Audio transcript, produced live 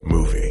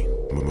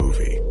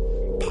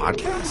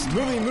podcast?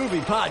 Movie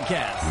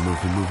podcast.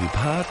 Movie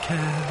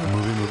podcast.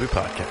 Movie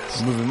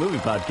podcast. Movie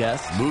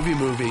podcast. Movie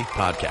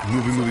podcast.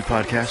 Movie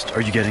podcast.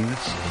 Are you getting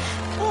this?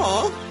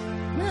 Aw.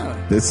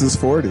 Yeah. This is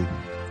 40.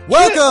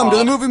 Welcome to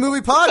the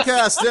Movie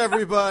Podcast,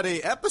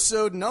 everybody.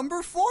 Episode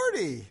number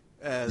 40.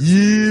 As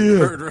you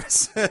heard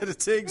Russ said, it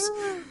takes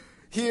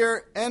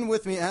here and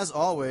with me, as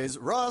always,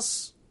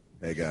 Russ.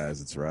 Hey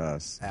guys, it's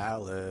Russ.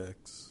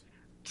 Alex.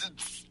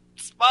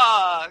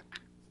 Spock.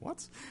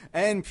 What?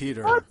 And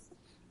Peter. What?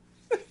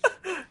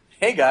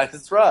 Hey guys,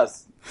 it's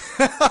Russ.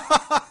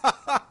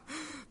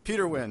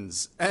 Peter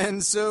wins.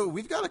 And so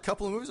we've got a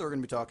couple of movies that we're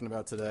going to be talking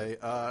about today.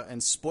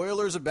 And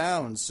spoilers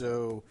abound.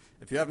 So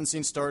if you haven't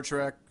seen Star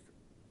Trek,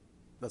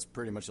 that's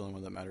pretty much the only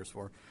one that matters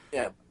for.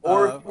 Yeah.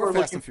 Or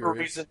Fast and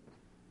Furious.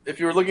 If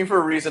you were looking for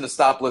a reason to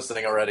stop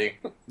listening already.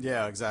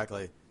 Yeah,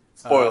 exactly.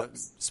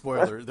 Spoilers.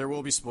 Spoiler. There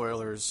will be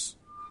spoilers.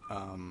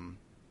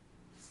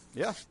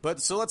 Yeah, but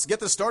so let's get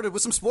this started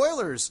with some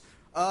spoilers.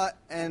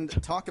 And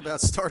talk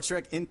about Star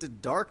Trek Into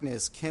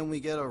Darkness. Can we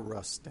get a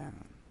Russ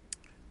down?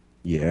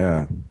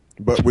 Yeah.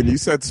 But when you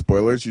said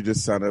spoilers, you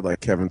just sounded like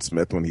Kevin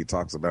Smith when he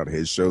talks about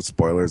his show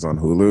Spoilers on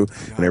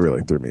Hulu, and it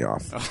really threw me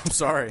off. Oh, I'm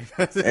sorry.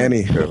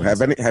 Anywho,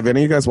 have any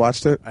of you guys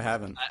watched it? I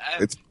haven't.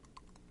 It's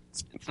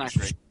not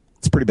great.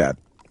 It's pretty bad.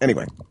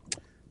 Anyway.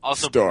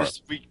 Also,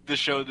 the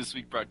show this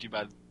week brought to you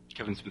by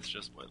Kevin Smith's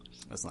show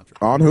Spoilers. That's not true.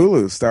 On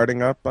Hulu,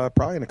 starting up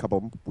probably in a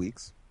couple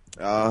weeks.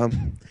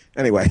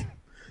 Anyway.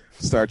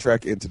 Star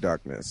Trek Into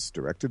Darkness,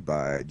 directed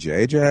by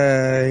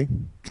J.J.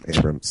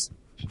 Abrams.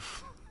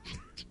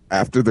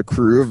 After the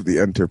crew of the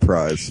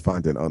Enterprise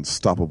find an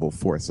unstoppable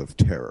force of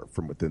terror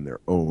from within their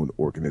own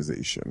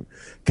organization,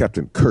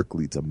 Captain Kirk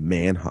leads a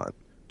manhunt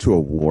to a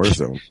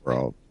war-zone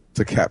world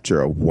to capture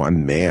a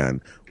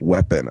one-man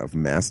weapon of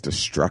mass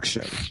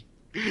destruction.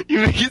 You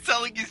make it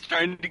sound like he's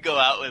trying to go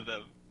out with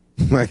him.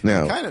 I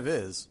know. It kind of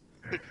is.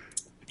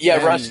 Yeah,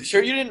 And- Russ,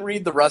 sure you didn't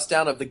read the Russ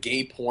down of the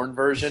gay porn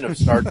version of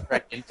Star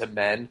Trek Into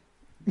Men?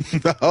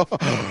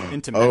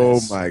 Into Oh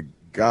Menace. my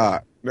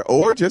god.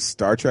 Or just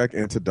Star Trek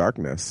Into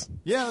Darkness.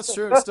 Yeah, that's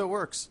true. It still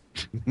works.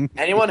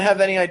 Anyone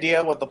have any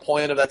idea what the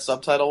point of that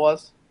subtitle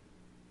was?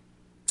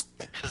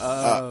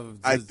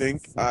 I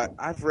think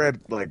I've read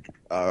like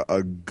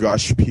a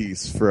gush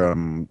piece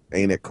from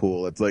Ain't It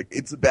Cool. It's like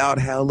it's about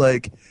how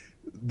like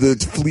the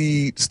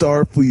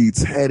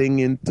Starfleet's heading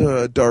into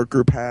a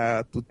darker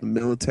path with the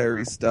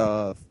military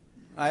stuff.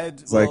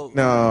 It's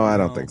no, I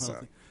don't think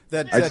so.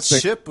 That I just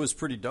think- ship was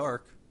pretty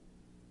dark.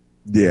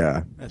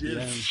 Yeah. At the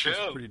end, it Ship.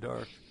 was pretty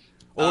dark.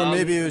 Or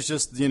maybe it was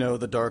just,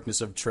 the darkness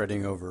of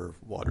treading over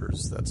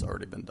waters that's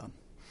already been done.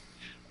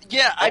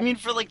 Yeah, I mean,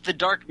 for like the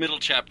dark middle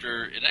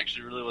chapter, it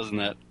actually really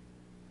wasn't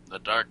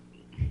that dark.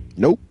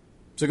 Nope.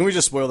 So can we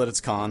just spoil that it's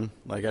Khan?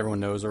 Like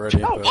everyone knows already,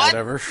 but what?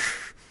 whatever.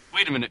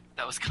 Wait a minute,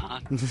 that was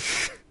Khan.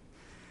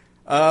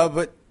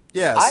 But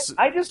yes.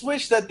 I just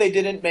wish that they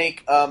didn't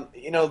make,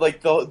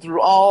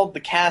 through all the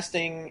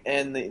casting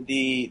and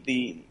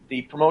the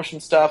promotion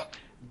stuff,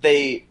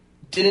 they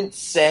didn't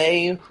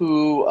say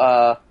who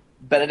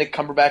Benedict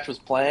Cumberbatch was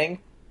playing.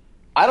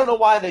 I don't know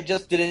why they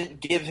just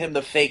didn't give him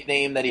the fake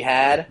name that he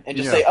had and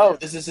just say, "Oh,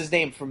 this is his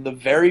name" from the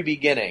very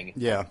beginning.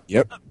 Yeah.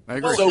 Yep. I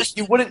agree. So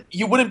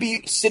you wouldn't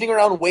be sitting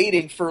around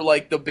waiting for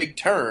like the big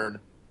turn.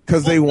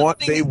 Because they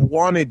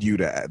wanted you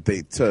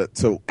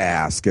to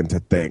ask and to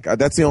think.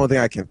 That's the only thing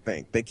I can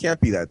think. They can't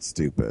be that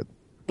stupid.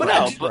 But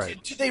Right.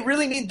 do they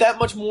really need that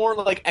much more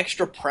like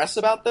extra press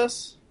about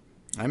this?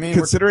 I mean,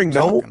 Considering we're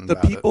no, talking the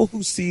about people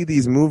who see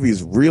these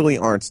movies really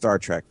aren't Star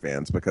Trek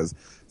fans because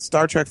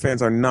Star Trek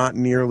fans are not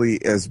nearly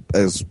as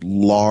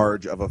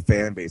large of a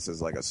fan base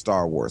as like a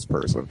Star Wars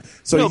person.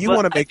 So No, you but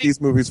want to I make think-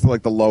 these movies for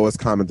like the lowest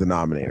common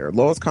denominator.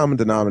 Lowest common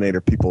denominator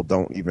people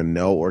don't even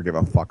know or give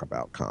a fuck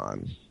about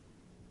Khan.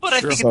 But I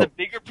Sure. think it's a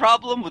bigger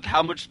problem with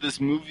how much this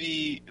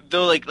movie,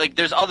 though, like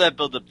there's all that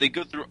buildup. They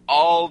go through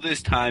all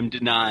this time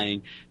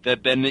denying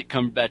that Benedict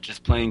Cumberbatch is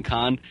playing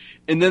Khan,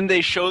 and then they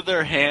show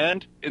their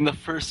hand in the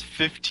first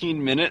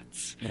 15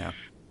 minutes, Yeah.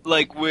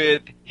 like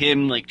with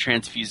him like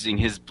transfusing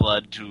his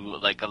blood to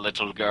like a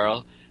little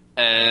girl,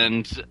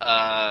 and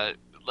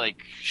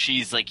like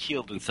she's like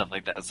healed and stuff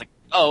like that. It's like,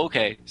 oh,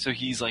 okay, so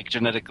he's like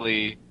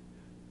genetically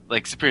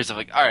like superior. So I'm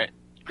like, all right,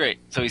 great,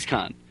 so he's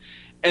Khan.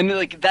 And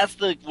like that's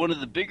one of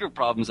the bigger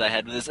problems I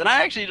had with this. And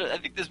I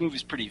think this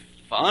movie's pretty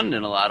fun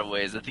in a lot of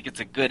ways. I think it's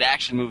a good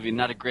action movie,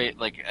 not a great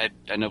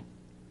I know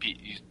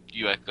Pete,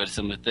 you echoed a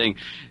similar thing.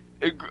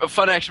 A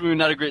fun action movie,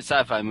 not a great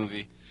sci-fi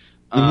movie.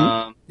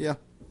 Yeah.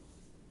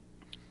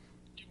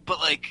 But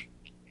like,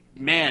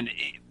 man,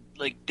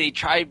 they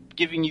try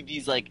giving you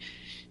these like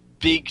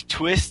big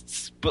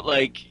twists, but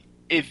like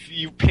if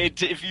you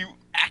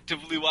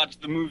actively watch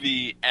the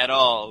movie at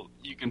all,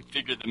 you can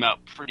figure them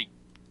out pretty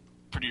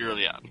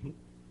early on.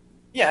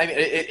 Yeah, I mean,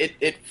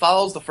 it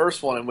follows the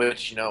first one in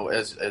which,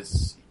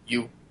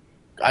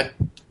 I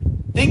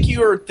think you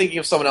were thinking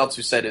of someone else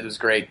who said it was a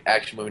great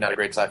action movie, not a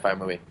great sci-fi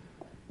movie.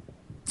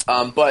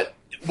 But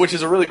which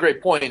is a really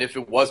great point if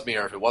it was me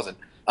or if it wasn't.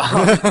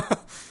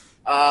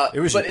 It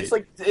was but you, it's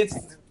like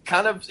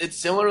it's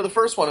similar to the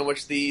first one in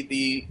which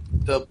the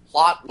the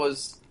plot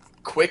was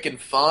quick and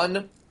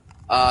fun,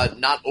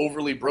 not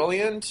overly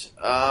brilliant.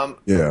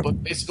 Yeah.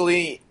 But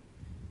basically,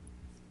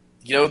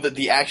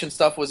 the action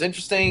stuff was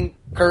interesting.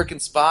 Kirk and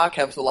Spock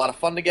have a lot of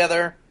fun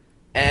together,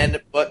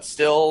 but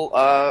still,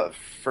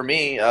 for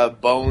me,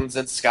 Bones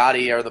and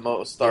Scotty are the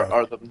most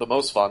the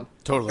most fun.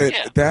 Totally.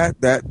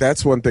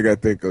 That's one thing I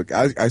think. Like,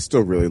 I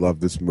still really love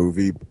this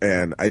movie,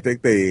 and I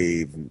think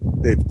they've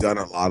done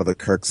a lot of the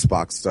Kirk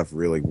Spock stuff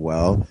really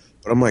well.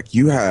 But I'm like,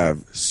 you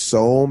have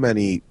so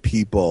many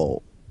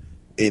people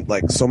in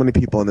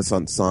this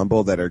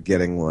ensemble that are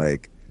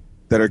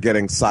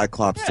getting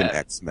Cyclops and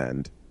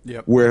X-Men.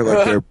 Yep. Where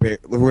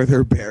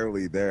they're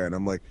barely there, and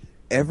I'm like,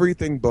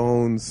 everything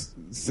Bones,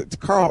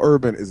 Carl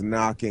Urban is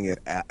knocking it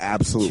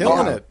absolutely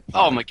Killing out. it.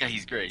 Oh my god,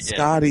 he's great. Yeah.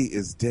 Scotty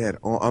is dead.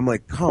 Oh, I'm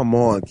like, come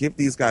on, give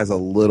these guys a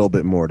little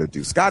bit more to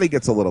do. Scotty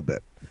gets a little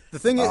bit. The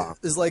thing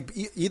is like,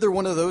 either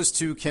one of those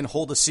two can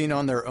hold a scene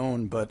on their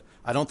own, but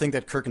I don't think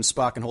that Kirk and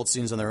Spock can hold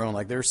scenes on their own.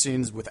 Like, their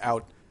scenes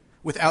without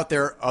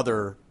their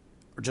other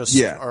are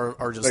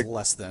just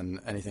less than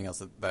anything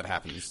else that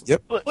happens.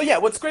 Yep. Well, yeah.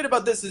 What's great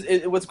about this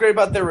is what's great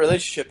about their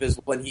relationship is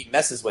when he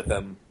messes with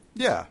them.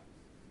 Yeah.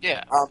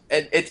 Yeah.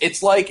 And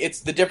it's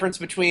the difference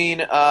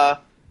between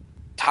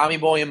Tommy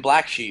Boy and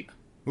Black Sheep.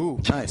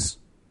 Ooh, nice.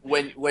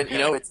 When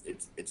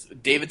it's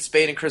David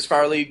Spade and Chris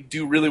Farley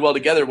do really well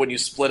together. When you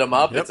split them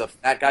up, Yep. it's a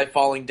fat guy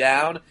falling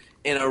down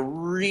and a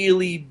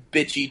really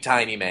bitchy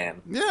tiny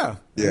man. Yeah.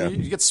 Yeah.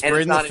 You get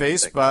sprayed in the not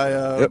face interesting.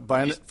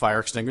 by a fire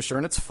extinguisher,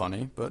 and it's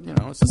funny, but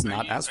it's just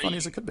not as funny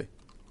as it could be.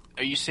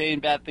 Are you saying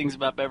bad things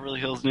about Beverly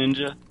Hills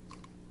Ninja?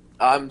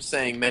 I'm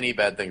saying many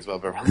bad things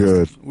about Beverly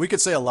Hills. Good. We could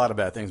say a lot of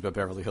bad things about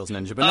Beverly Hills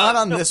Ninja, but not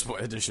on this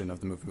edition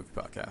of the Movie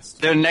Podcast.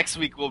 Then next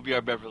week will be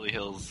our Beverly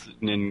Hills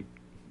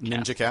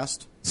Ninja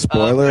Cast.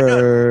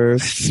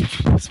 Spoilers.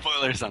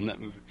 spoilers on that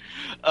movie.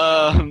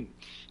 But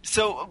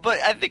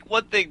I think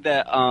one thing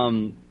that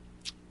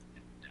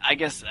I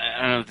guess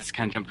I don't know if this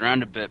kind of jumped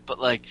around a bit, but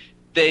like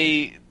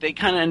they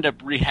kind of end up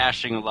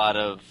rehashing a lot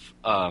of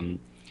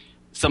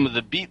some of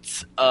the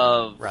beats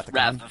of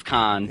Wrath of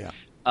Khan. Yeah.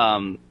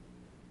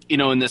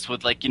 In this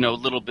with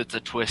little bits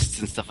of twists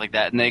and stuff like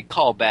that, and they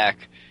call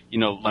back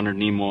Leonard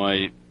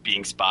Nimoy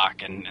being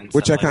Spock and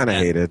Which stuff I kind of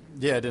like that. hated.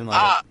 Yeah, I didn't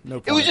like it. No It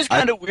was comment. just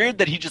kind of weird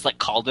that he just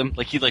called him,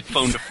 he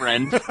phoned a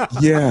friend.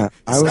 Yeah,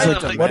 I was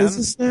Skyped like, him, what man. is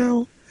this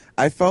now?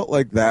 I felt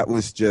like that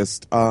was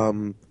just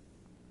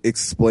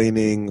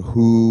explaining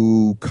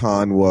who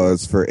Khan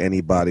was for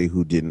anybody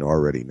who didn't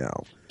already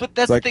know. But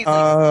that's It's the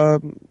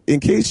like, thing. in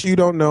case you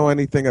don't know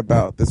anything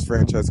about this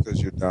franchise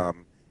because you're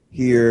dumb,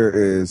 here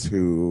is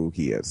who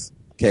he is.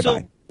 Okay,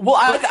 bye. Well,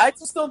 I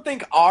just don't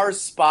think our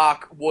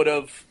Spock would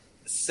have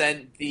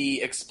sent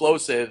the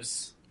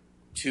explosives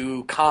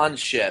to Khan's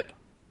ship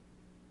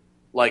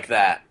like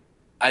that.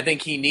 I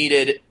think he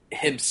needed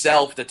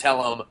himself to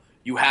tell him,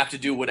 you have to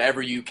do whatever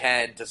you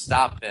can to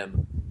stop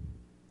him.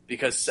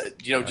 Because,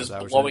 just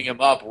blowing him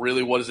up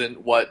really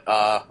wasn't what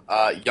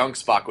young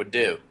Spock would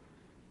do.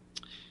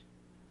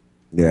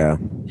 Yeah.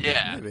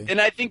 Yeah, Maybe.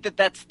 and I think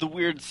that's the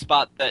weird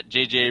spot that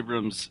J.J.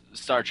 Abrams'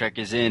 Star Trek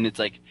is in. It's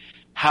like,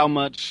 how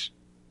much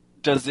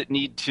does it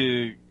need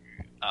to,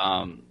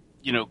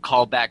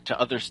 call back to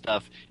other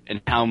stuff,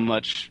 and how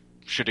much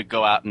should it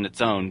go out on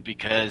its own?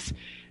 Because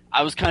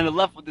I was kind of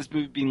left with this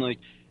movie being like,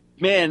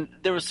 man,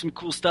 there was some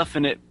cool stuff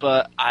in it,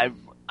 but I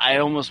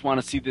almost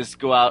want to see this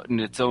go out in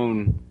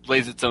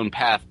blaze its own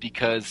path,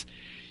 because,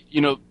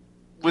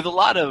 with a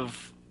lot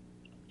of,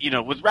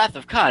 with Wrath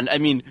of Khan, I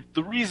mean,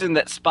 the reason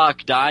that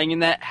Spock dying in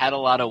that had a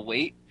lot of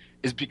weight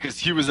is because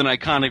he was an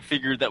iconic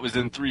figure that was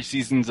in 3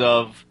 seasons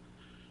of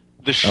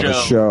the show. Of a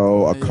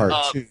show, a Yeah.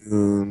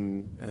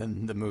 cartoon.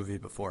 And the movie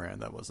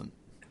beforehand, that wasn't.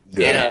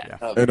 Yeah.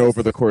 And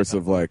over the course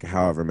of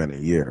however many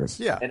years.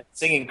 Yeah. And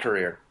singing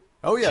career.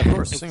 Oh, yeah, of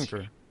course, singing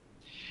career.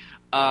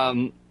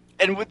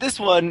 And with this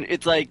one,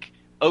 it's like,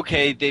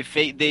 okay,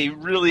 they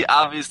really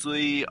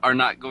obviously are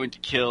not going to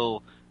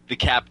kill the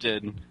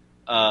captain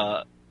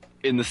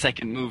in the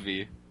second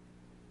movie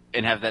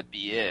and have that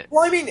be it.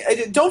 Well, I mean,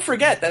 don't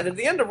forget that at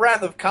the end of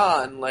Wrath of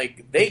Khan,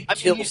 they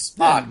kill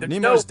Spock. Yeah, There's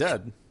Nimoy's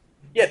dead.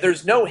 Yeah,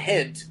 there's no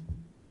hint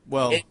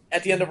Well,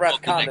 at the end of Wrath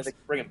of Khan that they can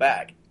bring him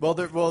back.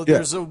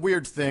 there's a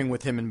weird thing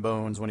with him and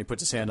Bones when he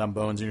puts his hand on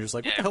Bones, and you're just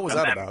like, what the hell was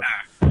that about?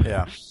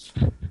 Yeah.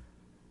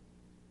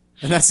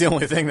 And that's the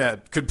only thing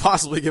that could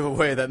possibly give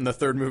away that in the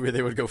third movie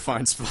they would go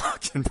find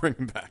Spock and bring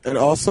him back. And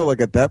also,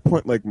 at that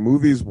point,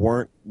 movies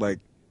weren't,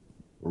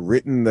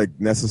 written,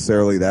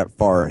 necessarily that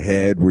far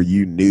ahead where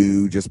you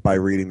knew just by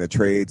reading the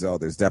trades, oh,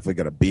 there's definitely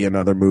going to be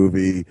another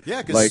movie.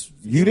 Yeah, 'cause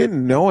you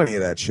didn't know any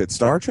of that shit.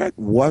 Star Trek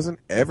wasn't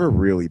ever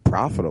really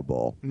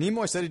profitable.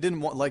 Nimoy said he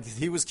didn't want,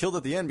 he was killed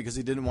at the end because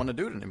he didn't want to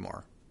do it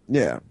anymore.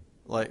 Yeah.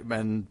 But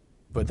then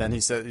he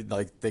said,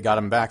 they got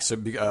him back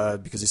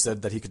because he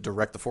said that he could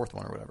direct the fourth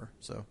one or whatever.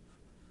 So.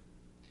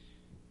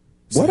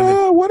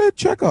 What did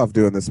Chekhov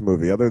do in this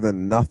movie other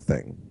than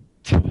nothing?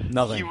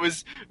 Nothing. He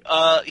was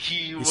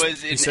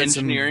in said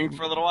engineering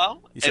for a little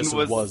while. He said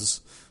and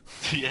was.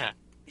 Yeah.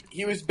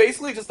 He was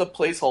basically just a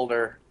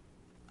placeholder.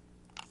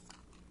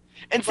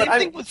 And same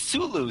thing with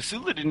Sulu.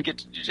 Sulu didn't get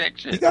to do jack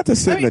shit. He got to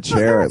sit in a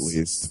chair at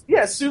least.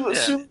 Yeah, Sulu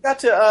got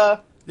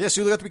to. Yeah,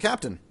 Sulu got to be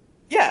captain.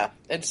 Yeah,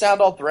 and sound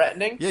all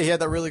threatening. Yeah, he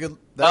had that really good.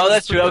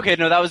 That's true. Okay,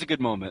 no, that was a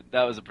good moment.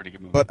 That was a pretty good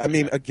moment. But I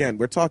mean, again,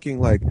 we're talking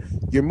like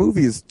your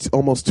movie is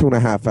almost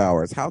 2.5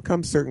 hours. How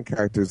come certain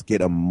characters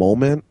get a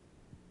moment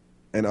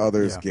and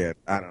others get,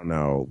 I don't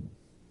know,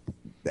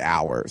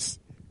 hours?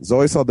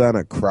 Zoe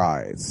Saldana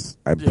cries.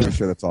 I'm pretty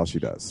sure that's all she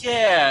does.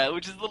 Yeah,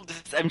 which is a little.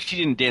 I mean, she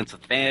didn't dance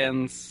with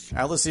fans.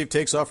 Alice Eve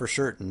takes off her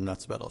shirt, and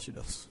that's about all she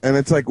does. And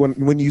it's like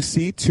when you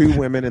see two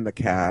women in the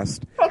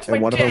cast,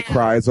 and one of them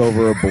cries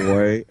over a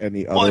boy, and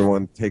the other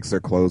one takes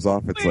their clothes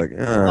off. It's like,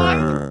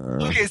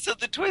 Okay, so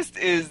the twist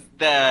is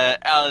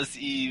that Alice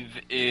Eve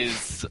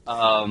is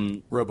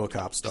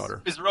RoboCop's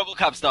daughter. Is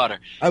RoboCop's daughter.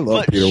 I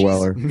love Peter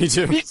Weller. Me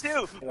too. Me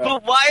too. Yeah.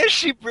 But why is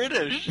she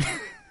British?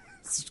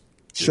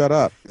 Shut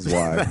up is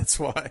why. That's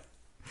why.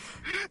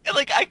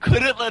 Like, I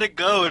couldn't let it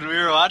go when we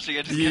were watching.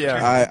 I just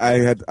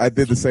kept I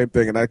did the same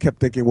thing, and I kept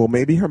thinking, well,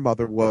 maybe her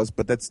mother was,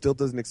 but that still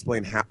doesn't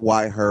explain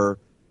why her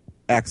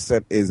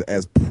accent is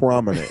as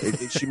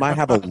prominent. She might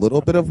have a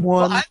little bit of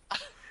one. Well,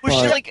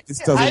 I tried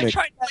to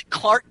like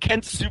Clark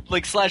Kent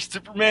slash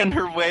Superman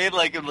her way.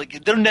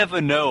 Like they'll never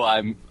know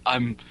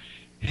I'm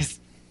his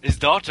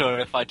daughter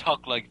if I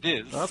talk like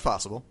this. Oh, that's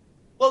possible.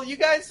 Well, you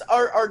guys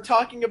are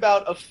talking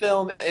about a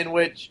film in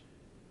which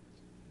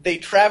they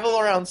travel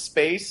around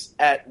space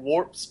at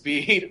warp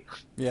speed.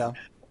 Yeah.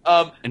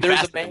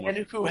 There's a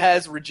man who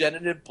has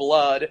regenerative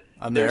blood.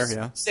 There's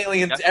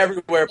aliens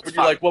everywhere, but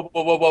you're like,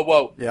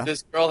 whoa. Yeah.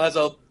 This girl has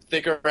a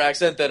thicker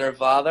accent than her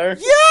father.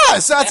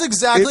 Yes, that's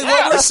exactly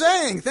what we're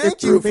saying.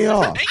 Thank you. Threw me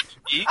off.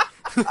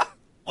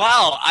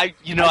 Wow, I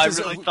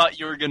really thought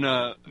you were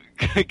gonna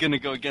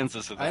go against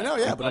us with that. I know,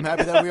 yeah, but I'm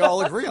happy that we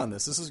all agree on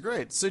this. This is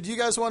great. So, do you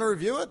guys want to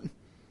review it?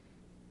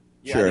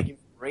 Yeah, sure. I think you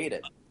can rate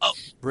it. Oh,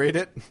 rate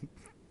it.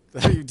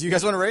 Do you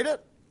guys want to rate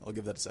it? I'll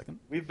give that a second.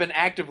 We've been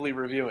actively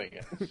reviewing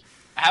it.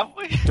 Have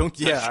we?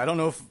 I don't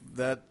know if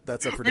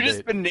that's up for debate. We've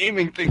just been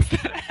naming things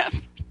that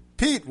happen.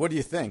 Pete, what do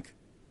you think?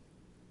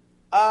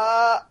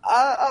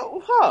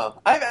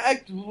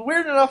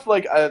 Weird enough,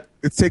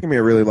 it's taken me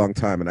a really long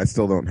time, and I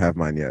still don't have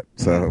mine yet.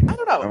 So I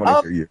don't know. I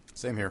want to hear you.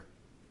 Same here.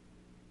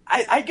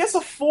 I guess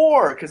a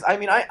 4, because I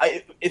mean,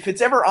 if it's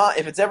ever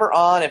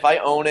on, if I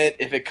own it,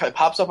 if it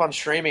pops up on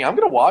streaming, I'm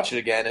gonna watch it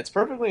again. It's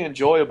perfectly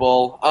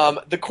enjoyable.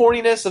 The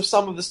corniness of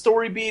some of the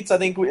story beats, I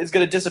think, is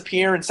gonna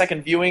disappear in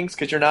second viewings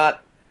because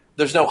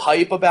there's no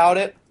hype about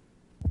it,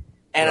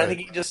 and right. I think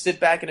you can just sit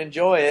back and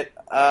enjoy it.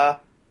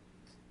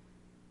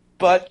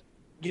 But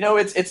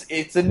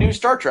it's a new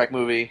Star Trek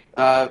movie,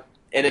 and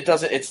it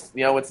doesn't. It's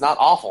not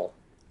awful.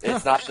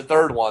 It's not the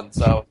third one,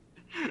 so.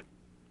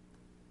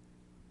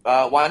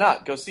 Why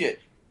not? Go see it.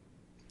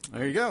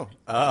 There you go.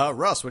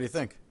 Russ, what do you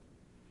think?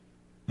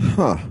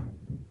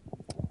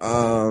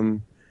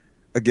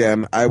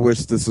 Again, I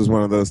wish this was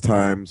one of those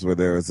times where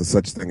there was a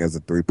such thing as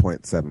a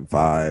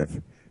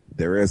 3.75.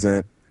 There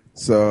isn't.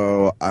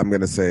 So I'm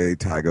going to say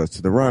tie goes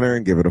to the runner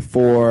and give it a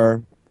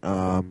 4.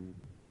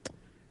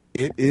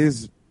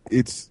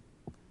 It's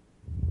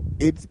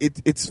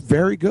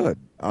very good.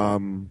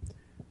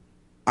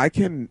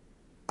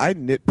 I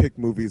nitpick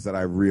movies that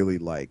I really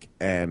like,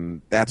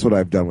 and that's what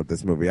I've done with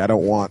this movie. I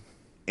don't want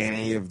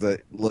any of the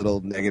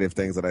little negative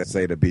things that I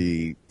say to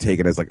be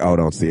taken as like, oh,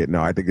 don't see it.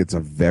 No, I think it's a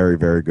very,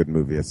 very good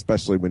movie,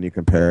 especially when you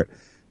compare it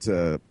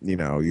to,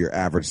 your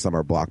average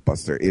summer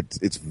blockbuster.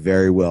 It's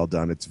very well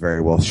done. It's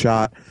very well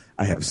shot.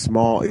 I have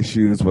small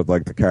issues with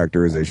like the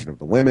characterization of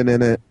the women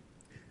in it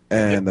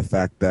and the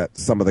fact that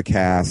some of the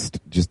cast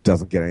just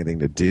doesn't get anything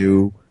to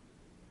do.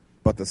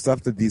 But the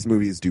stuff that these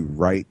movies do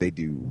right, they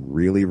do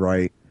really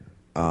right.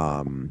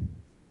 And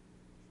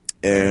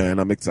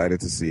I'm excited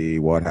to see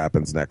what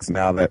happens next.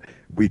 Now that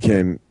we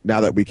can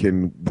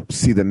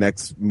see the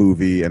next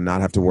movie and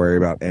not have to worry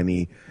about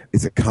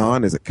is it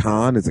Khan? Is it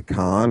Khan? Is it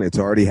Khan? It's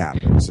already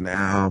happened. So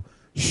now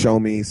show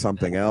me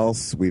something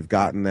else. We've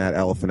gotten that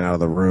elephant out of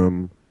the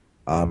room.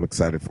 I'm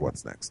excited for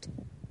what's next.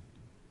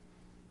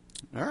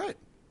 All right.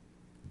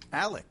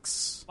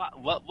 Alex.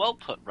 Well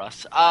put,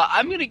 Russ.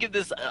 I'm going to give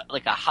this a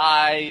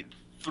high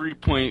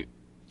 3.5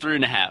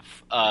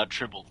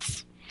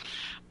 tribbles.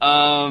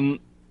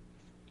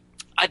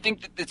 I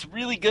think that it's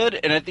really good,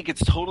 and I think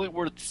it's totally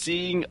worth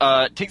seeing.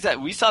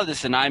 We saw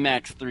this in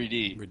IMAX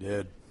 3D. We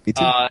did. Me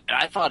too. And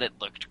I thought it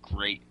looked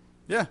great.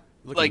 Yeah.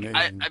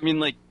 I mean,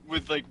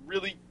 with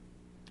really,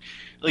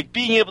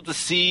 being able to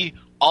see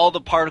all the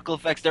particle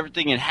effects and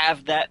everything, and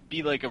have that be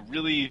a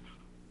really,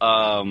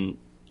 kind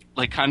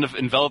of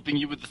enveloping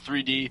you with the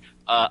 3D,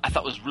 I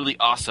thought was really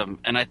awesome.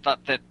 And I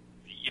thought that,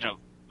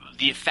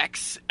 the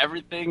effects,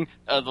 everything,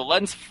 the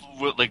lens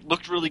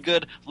looked really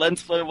good.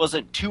 Lens flare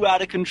wasn't too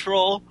out of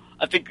control.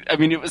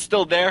 It was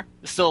still there.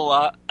 It's still a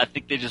lot. I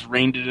think they just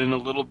reined it in a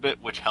little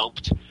bit, which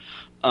helped.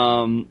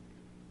 I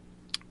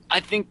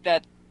think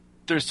that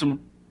there's some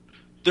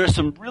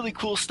really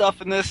cool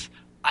stuff in this.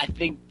 I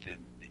think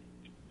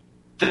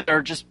that there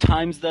are just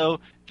times though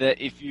that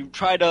if you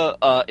try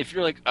to if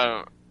you're like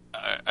a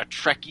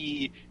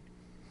Trekkie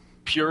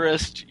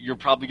purist, you're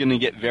probably going to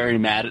get very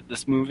mad at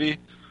this movie.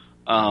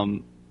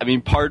 I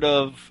mean, part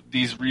of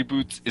these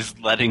reboots is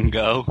letting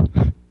go.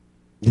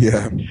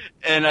 Yeah.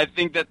 And I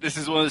think that this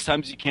is one of those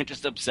times you can't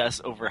just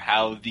obsess over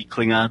how the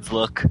Klingons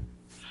look.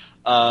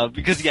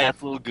 Because, yeah,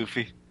 it's a little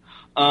goofy.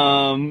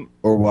 Or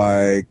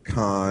why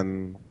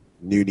Khan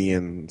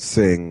Noonien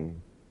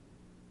Singh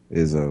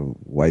is a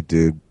white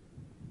dude.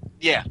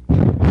 Yeah.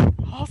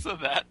 Also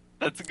that.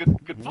 That's a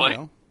good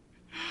point.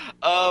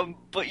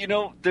 But, you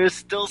know, there's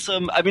still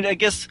some... I mean, I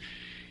guess...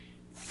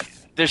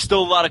 There's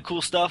still a lot of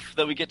cool stuff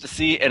that we get to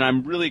see, and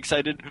I'm really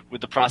excited with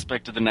the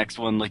prospect of the next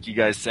one, like you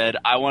guys said.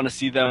 I want to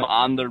see them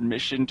on their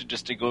mission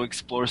to go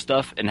explore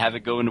stuff and have it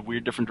go in a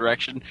weird different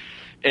direction.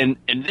 And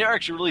they're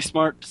actually really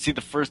smart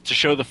to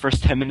show the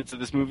first 10 minutes of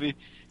this movie,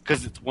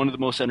 because it's one of the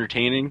most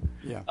entertaining,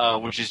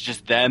 which is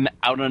just them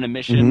out on a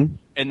mission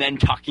and then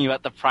talking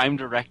about the Prime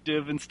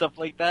Directive and stuff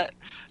like that.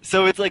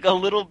 So it's like a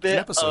little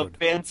bit of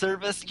fan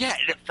service. Yeah,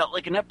 and it felt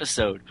like an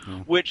episode,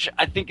 which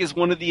I think is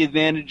one of the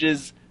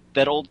advantages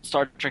that old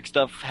Star Trek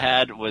stuff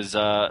had was,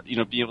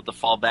 being able to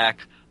fall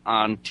back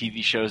on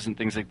TV shows and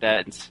things like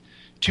that. It's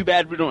too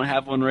bad we don't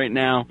have one right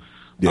now.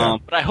 Yeah.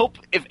 But I hope,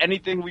 if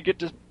anything, we get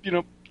to,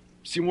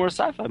 see more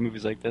sci-fi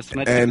movies like this.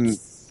 And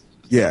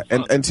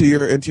and to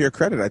your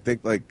credit, I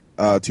think, like,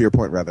 to your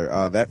point,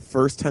 rather, that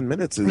first 10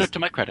 minutes is... No, to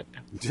my credit.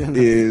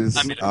 Is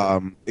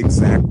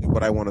exactly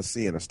what I want to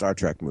see in a Star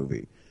Trek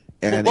movie.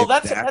 And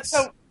that's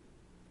how...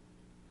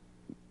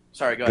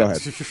 Sorry, go ahead.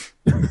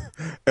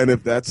 And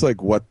if that's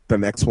like what the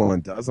next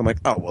one does, I'm like,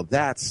 oh, well,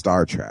 that's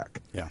Star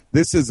Trek. Yeah.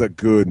 This is a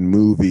good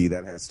movie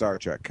that has Star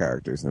Trek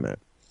characters in it.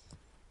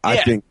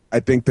 Yeah. I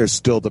think there's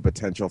still the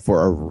potential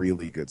for a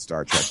really good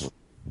Star Trek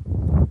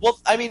movie. Well,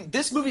 I mean,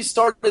 this movie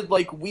started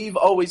like we've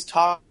always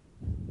talked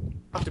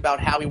about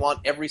how we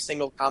want every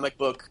single comic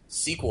book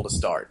sequel to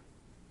start.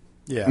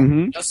 Yeah.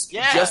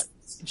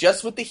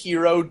 Just with the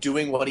hero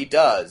doing what he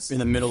does. In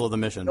the middle of the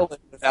mission.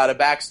 Without a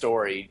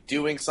backstory.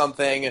 Doing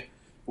something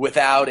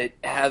without it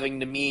having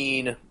to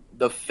mean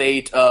the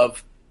fate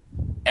of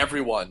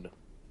everyone.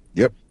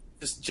 Yep.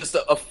 Just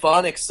a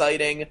fun,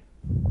 exciting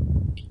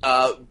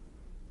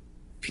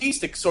piece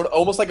to sort of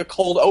almost like a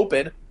cold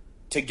open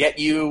to get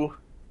you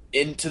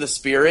into the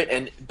spirit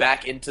and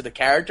back into the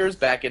characters,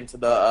 back into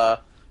the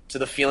to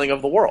the feeling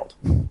of the world.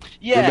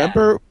 Yeah.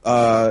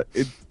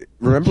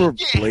 Remember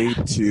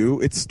Blade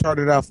 2? It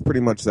started off pretty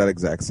much that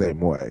exact same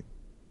way.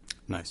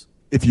 Nice.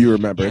 If you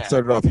remember, it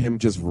started off him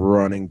just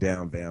running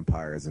down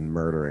vampires and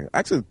murdering.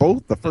 Actually,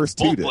 both the first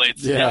two did.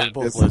 Blades,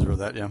 both Blades were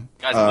that, yeah.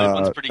 Guys, Blade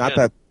one's pretty not good.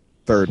 that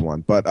third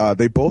one, but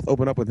they both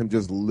open up with him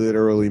just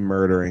literally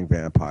murdering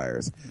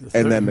vampires,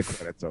 and then the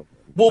credits open.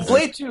 Well,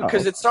 Blade 2,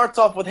 because it starts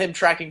off with him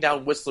tracking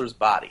down Whistler's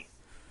body.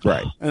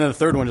 Right. And then the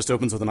third one just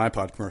opens with an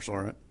iPod commercial,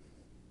 right?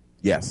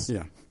 Yes.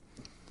 Yeah.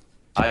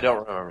 I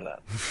don't remember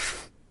that.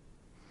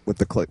 With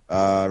the click.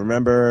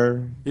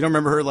 Remember? You don't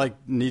remember her, like,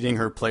 needing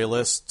her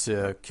playlist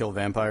to kill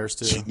vampires,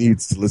 too? She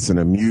needs to listen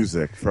to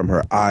music from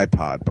her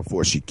iPod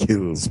before she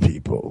kills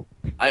people.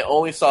 I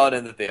only saw it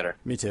in the theater.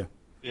 Me too.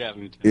 Yeah,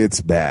 me too. It's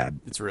bad.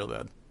 It's real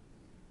bad.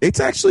 It's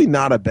actually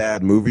not a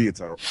bad movie. It's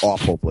an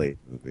awful Blade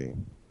movie.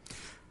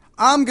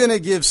 I'm going to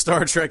give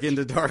Star Trek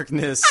Into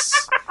Darkness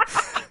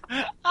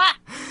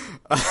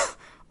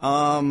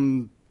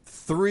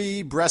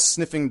 3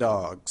 breast-sniffing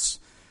dogs.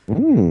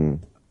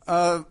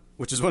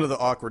 Which is one of the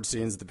awkward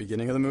scenes at the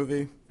beginning of the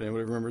movie. If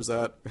anybody remembers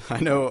that. I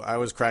know I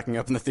was cracking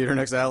up in the theater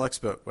next to Alex,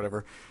 but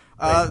whatever.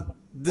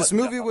 This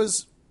movie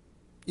was,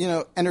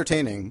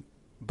 entertaining,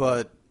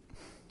 but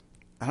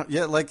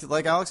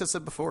like Alex had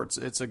said before,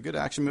 it's a good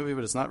action movie,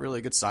 but it's not really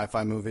a good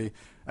sci-fi movie.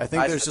 I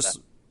think there's just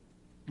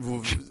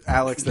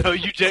Alex. No,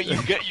 you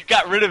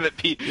got rid of it,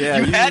 Pete. Yeah,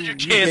 you had your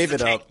chance gave to it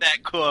take up.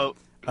 that quote.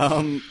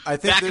 I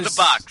think Back in the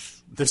box.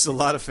 There's a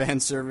lot of fan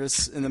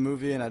service in the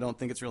movie, and I don't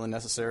think it's really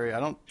necessary. I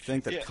don't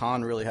think that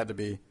Khan really had to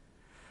be...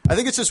 I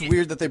think it's just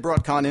weird that they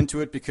brought Khan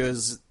into it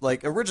because,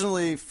 like,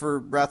 originally for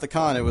Wrath of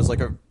Khan, it was like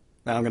a...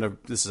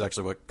 This is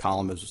actually what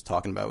Colin was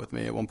talking about with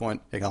me at one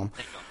point. Hey, Colin.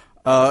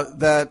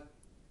 That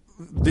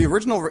in the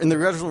original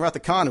Wrath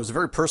of Khan, it was a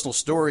very personal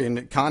story,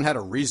 and Khan had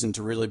a reason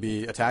to really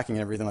be attacking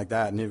and everything like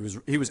that, and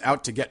he was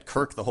out to get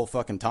Kirk the whole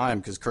fucking time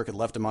because Kirk had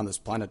left him on this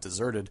planet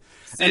deserted.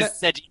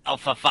 Said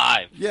Alpha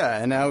 5. Yeah,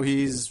 and now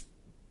he's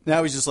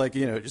just like,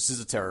 just as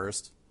a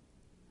terrorist.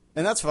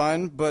 And that's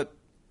fine, but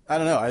I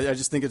don't know. I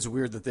just think it's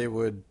weird that they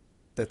would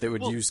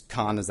use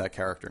Khan as that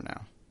character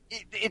now.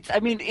 It's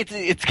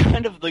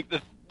kind of like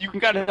you can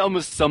kind of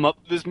almost sum up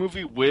this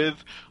movie with,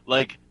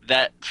 like,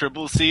 that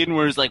Tribble scene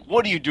where it's like,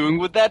 what are you doing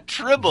with that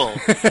Tribble?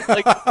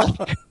 Like,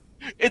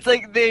 it's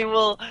like they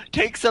will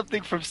take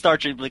something from Star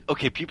Trek and be like,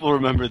 okay, people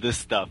remember this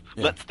stuff.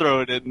 Yeah. Let's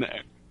throw it in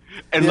there.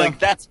 And, like,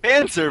 that's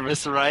fan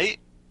service, right?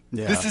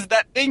 Yeah. This is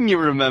that thing you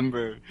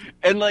remember.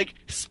 And, like,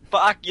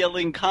 Spock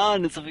yelling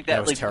Khan and stuff like that.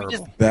 That was like,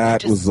 terrible.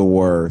 That was the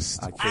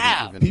worst.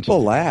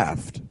 People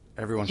laughed.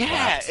 Everyone clapped.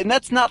 Yeah, and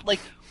that's not, like...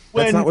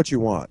 That's not what you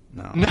want.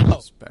 No.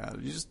 It's bad.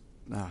 You just...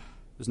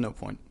 there's no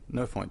point.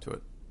 No point to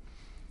it.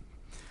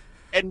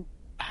 And,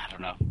 I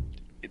don't know.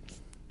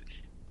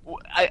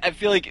 I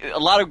feel like a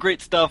lot of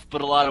great stuff,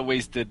 but a lot of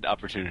wasted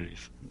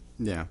opportunities.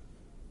 Yeah.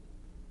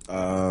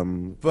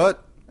 You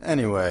But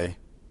anyway,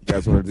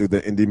 guys want to do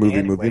the indie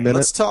movie minute?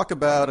 let's talk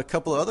about a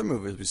couple of other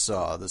movies we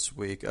saw this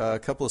week. A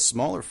couple of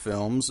smaller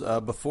films,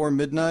 Before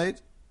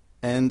Midnight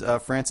and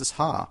Frances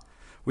Ha.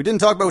 We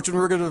didn't talk about which one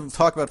we were going to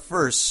talk about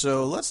first,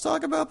 so let's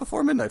talk about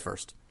Before Midnight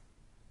first.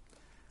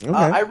 Okay.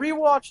 I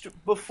rewatched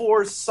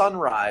Before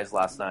Sunrise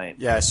last night.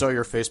 Yeah, I saw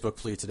your Facebook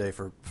plea today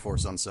for Before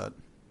Sunset.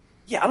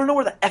 Yeah, I don't know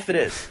where the F it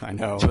is. I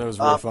know, that was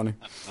really funny.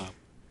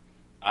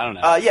 I don't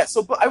know. Yeah,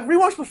 so I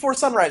rewatched Before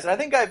Sunrise, and I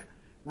think I've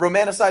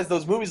romanticized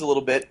those movies a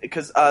little bit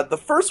because the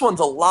first one's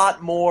a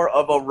lot more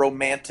of a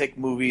romantic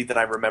movie than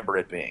I remember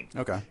it being.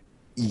 Okay.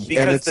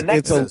 Because the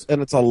next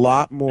it's a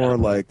lot more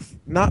like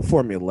not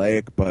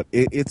formulaic, but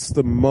it's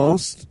the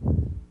most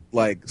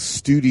like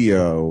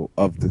studio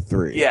of the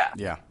three. Yeah.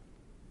 Yeah.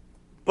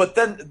 But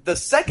then the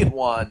second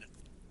one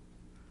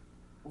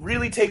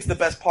really takes the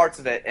best parts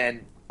of it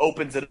and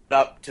opens it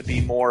up to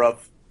be more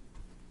of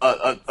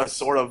a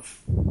sort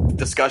of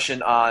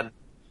discussion on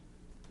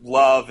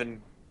love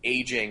and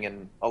aging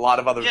and a lot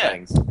of other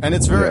things. And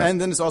it's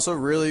and then it's also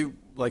really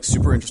like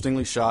super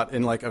interestingly shot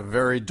in like a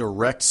very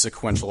direct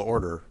sequential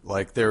order.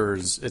 Like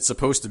it's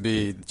supposed to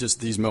be just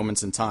these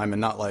moments in time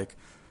and not like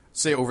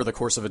say over the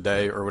course of a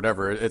day or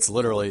whatever. It's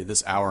literally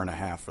this hour and a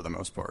half for the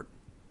most part.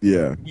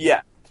 Yeah.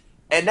 Yeah.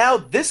 And now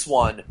this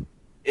one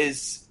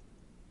is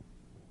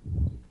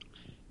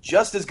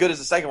just as good as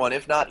the second one,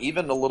 if not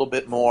even a little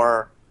bit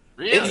more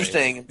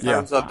interesting in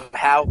terms of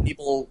how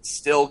people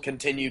still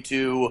continue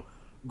to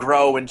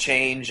grow and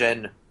change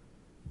and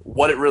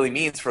what it really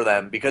means for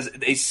them, because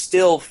they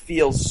still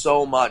feel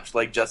so much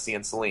like Jesse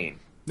and Celine.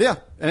 Yeah,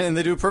 and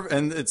they do perfect,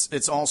 and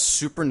it's all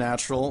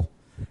supernatural.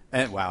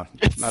 And wow,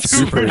 It's not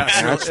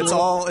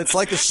supernatural. It's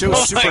like the show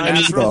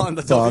Supernatural on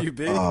the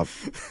WB.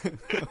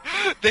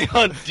 They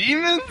hunt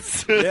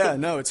demons? Yeah,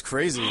 no, it's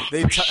crazy.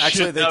 They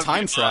that'd be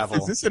time travel.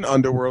 Is this an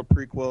Underworld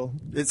prequel?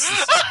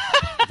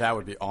 That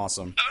would be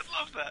awesome. I would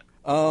love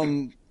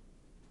that.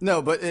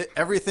 No, but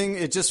everything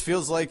it just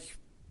feels like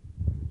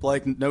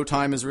no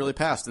time has really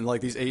passed, and like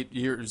these 8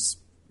 years,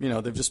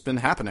 they've just been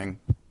happening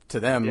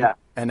to them,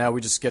 and now we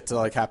just get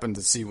to happen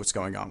to see what's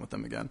going on with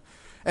them again.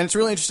 And it's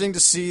really interesting to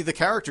see the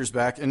characters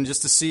back and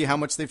just to see how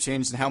much they've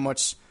changed and how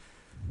much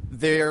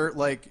they're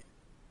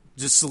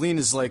just Celine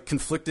is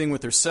conflicting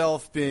with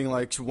herself, being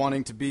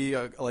wanting to be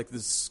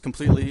this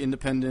completely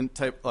independent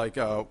type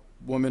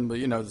woman, but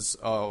this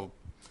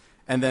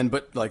and then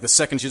but the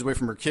second she's away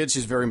from her kids,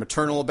 she's very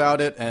maternal about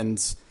it,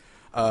 and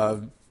I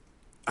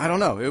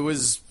don't know, it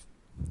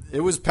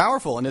was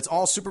powerful, and it's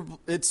all super.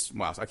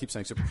 Wow, I keep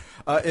saying super.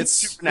 It's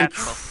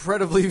supernatural.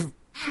 Incredibly.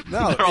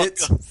 No,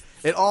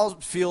 it all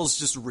feels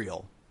just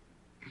real.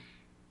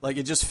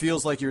 It just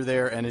feels like you're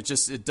there, and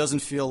it doesn't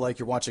feel like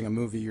you're watching a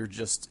movie. You're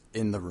just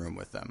in the room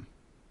with them.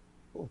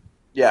 Cool.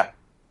 Yeah,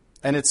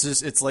 and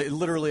it's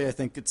literally, I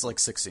think it's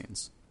 6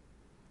 scenes,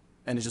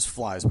 and it just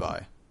flies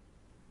by.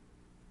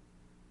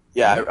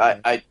 Yeah,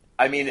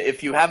 I mean,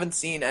 if you haven't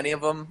seen any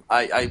of them,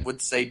 I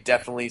would say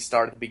definitely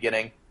start at the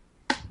beginning.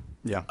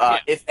 Yeah.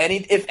 If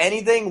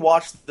anything,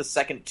 watch the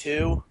second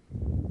two.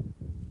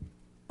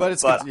 But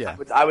it's good, yeah.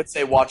 I would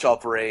say watch all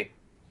three.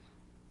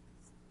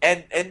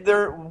 And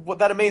they're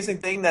that amazing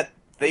thing that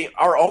they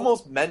are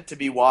almost meant to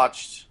be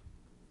watched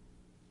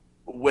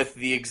with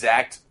the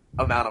exact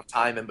amount of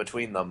time in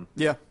between them.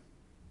 Yeah.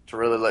 To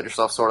really let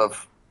yourself sort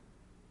of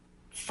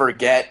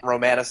forget,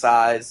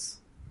 romanticize,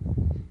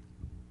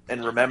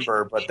 and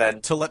remember, but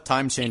then to let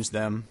time change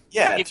them.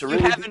 Yeah. If you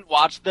haven't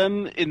watched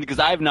them, because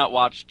I haven't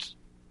watched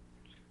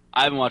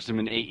them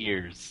in 8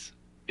 years.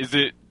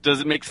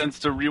 Does it make sense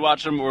to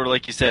rewatch them, or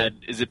like you said,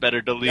 is it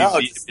better to leave the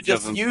image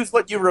of them? Just use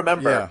what you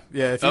remember.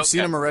 Yeah. If you've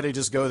seen them already,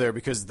 just go there,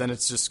 because then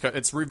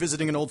it's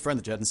revisiting an old friend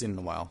that you hadn't seen in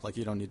a while.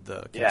 You don't need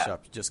the catch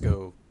up. Just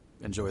go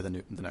enjoy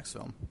the next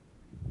film.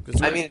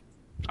 I mean,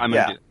 I'm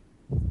gonna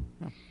do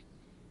it.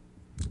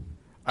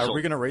 Are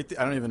we gonna rate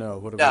I don't even know.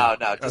 What no.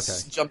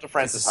 Just jump to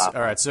Frances Ha.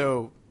 All right.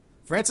 So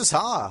Frances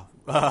Ha,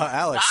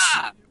 Alex.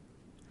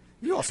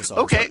 You also saw.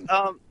 Okay.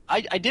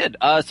 I did.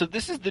 So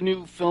this is the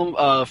new film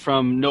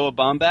from Noah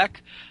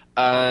Baumbach.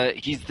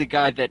 He's the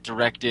guy that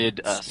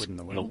directed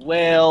The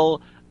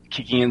Whale,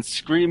 Kicking and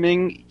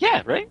Screaming.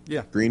 Yeah, right?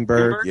 Yeah.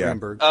 Greenberg.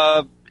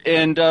 God,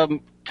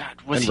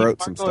 was he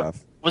wrote some stuff.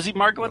 Was he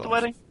Margot at the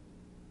wedding?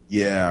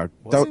 Yeah.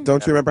 Don't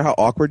you remember how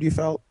awkward you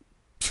felt?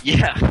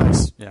 Yeah.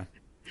 Yeah.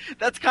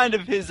 That's kind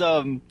of his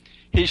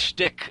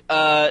shtick.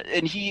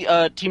 And he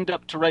teamed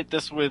up to write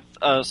this with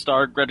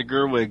star Greta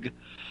Gerwig,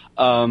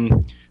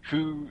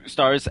 who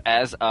stars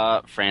as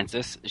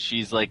Frances.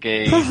 She's like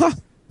a...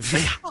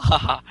 just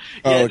ha.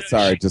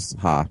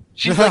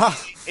 She's like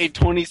a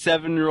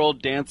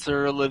 27-year-old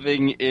dancer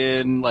living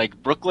in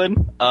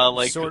Brooklyn.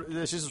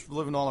 She's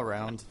living all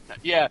around.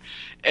 Yeah,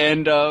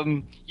 and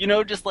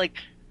just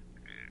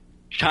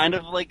kind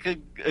of like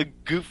a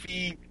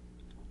goofy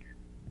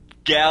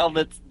gal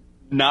that's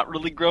not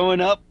really growing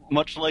up,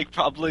 much like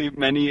probably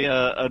many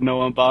a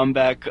Noah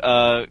Baumbach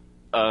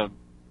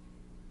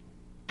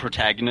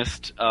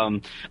protagonist.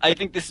 I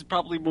think this is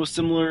probably most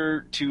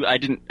similar to, I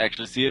didn't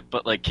actually see it,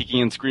 but like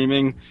Kicking and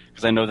Screaming,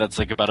 because I know that's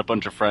like about a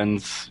bunch of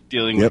friends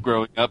dealing with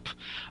growing up.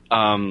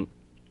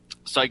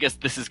 So I guess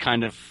this is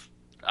kind of,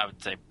 I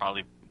would say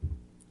probably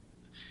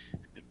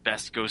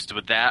best goes to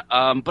with that.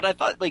 But I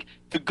thought like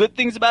the good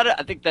things about it,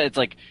 I think that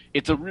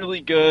it's a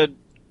really good,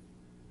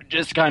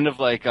 just kind of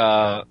like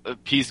a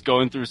piece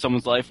going through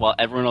someone's life while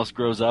everyone else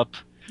grows up,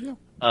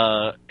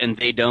 and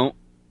they don't,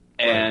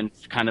 and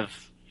kind of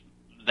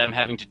them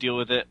having to deal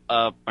with it.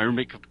 My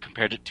roommate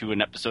compared it to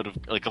an episode of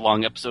like a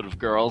long episode of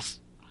Girls.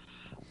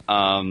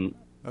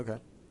 Okay.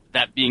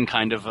 That being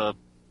kind of a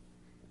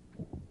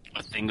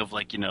thing of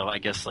like, I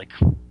guess like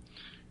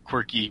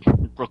quirky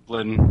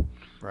Brooklyn,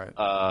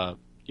 right?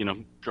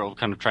 Girl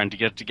kind of trying to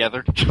get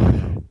together.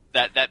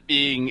 that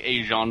being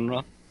a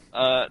genre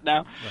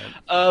now,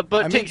 right.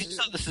 But you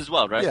saw this as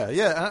well, right?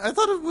 Yeah. I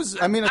thought it was.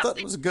 I mean, I thought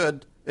it was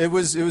good. It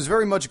was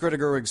very much Greta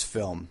Gerwig's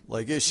film.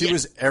 Like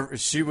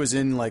she was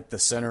in like the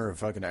center of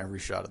fucking every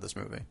shot of this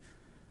movie.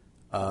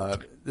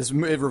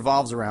 It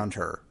revolves around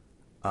her.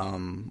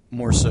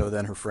 More so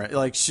than her friend.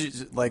 Like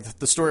she's like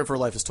the story of her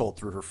life is told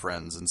through her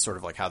friends and sort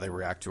of like how they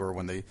react to her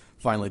when they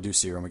finally do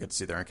see her and we get to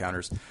see their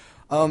encounters.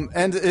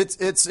 And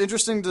it's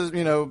interesting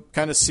to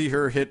kind of see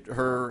her hit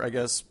her, I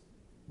guess,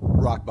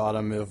 rock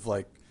bottom of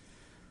like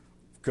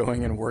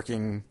going and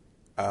working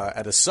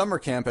at a summer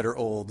camp at her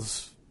old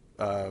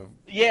at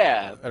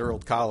her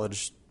old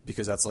college,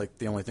 because that's like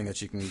the only thing that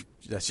she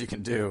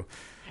can do.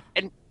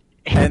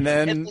 And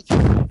then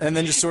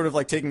just sort of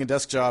like taking a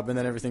desk job and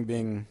then everything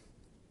being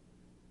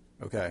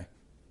okay.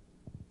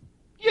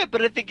 Yeah,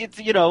 but I think it's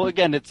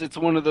again it's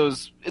one of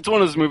those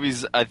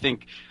movies, I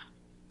think,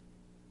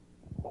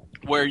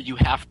 where you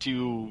have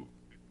to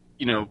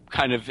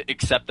kind of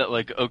accept that,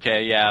 like,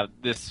 okay, yeah,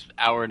 this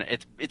hour and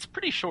it's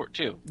pretty short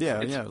too.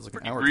 Yeah, it was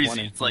like an hour breezy.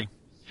 20. It's like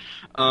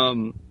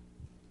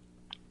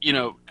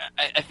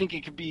I think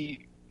it could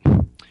be,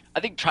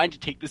 I think trying to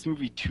take this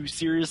movie too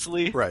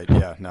seriously, right?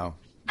 Yeah, no,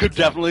 could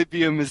definitely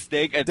be a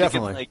mistake. I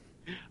definitely. think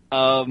it's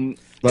like,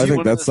 but I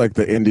think that's like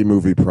the indie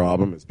movie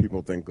problem, is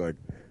people think like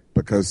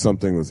because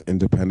something was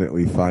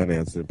independently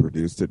financed and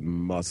produced, it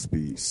must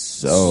be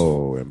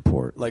so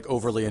important, like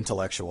overly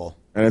intellectual.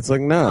 And it's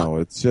like, no,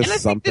 it's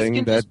just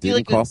something that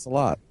didn't cost a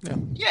lot.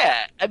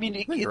 Yeah, I mean,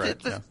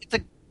 it's a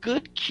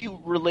good,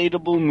 cute,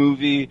 relatable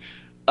movie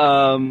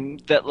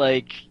that,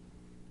 like,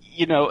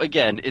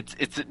 again,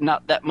 it's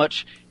not that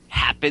much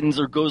happens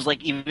or goes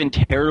like even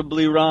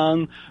terribly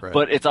wrong,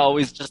 but it's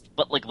always just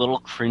like little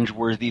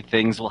cringeworthy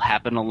things will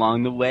happen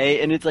along the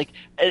way, and it's like,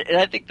 and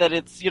I think that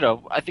it's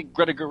I think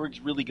Greta Gerwig's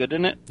really good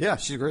in it. Yeah,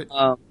 she's great.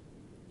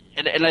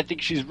 And I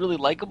think she's really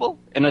likable,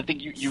 and I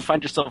think you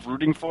find yourself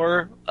rooting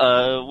for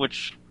her,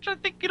 which I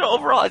think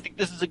overall I think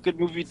this is a good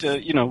movie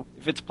to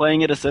if it's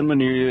playing at a cinema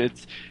near you,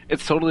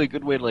 it's totally a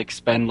good way to like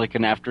spend like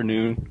an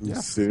afternoon.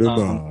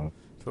 Cinema.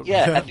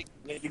 I think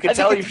you can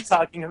tell you're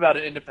talking about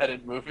an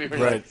independent movie,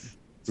 right?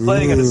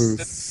 Playing at a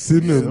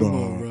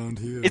cinema around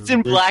here. It's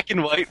in black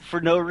and white for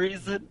no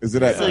reason. Is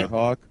it at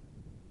Nighthawk?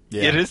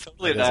 Yeah, it is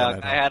totally at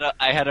Nighthawk.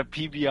 I had a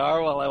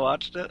PBR while I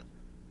watched it.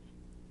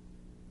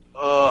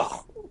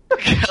 Ugh.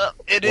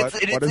 It's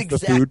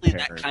exactly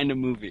that kind of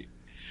movie.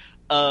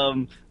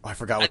 I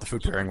forgot what the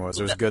food pairing was.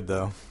 It was good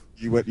though.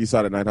 You saw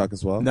it at Nighthawk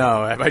as well?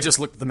 No, I just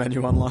looked at the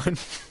menu online.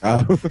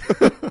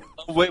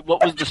 Wait,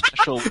 what was the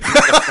special?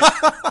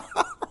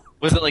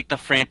 Was it like the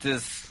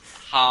Francis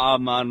Ha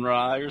Man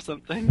Ra or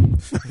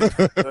something?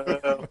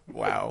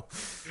 Wow.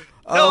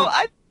 No,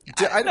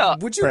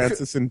 would you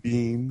Francis and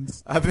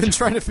Beans? I've been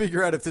trying to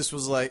figure out if this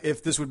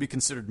would be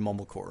considered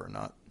mumblecore or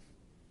not.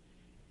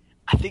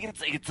 I think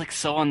it's like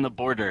so on the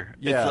border.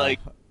 Yeah. It's like,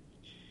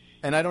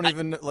 and I don't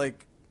even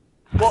like.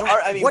 Well,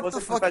 I mean, what was the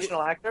it fuck?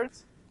 professional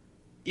actors?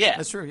 Yeah,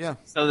 that's true. Yeah.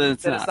 So then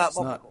it's not. It's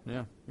not.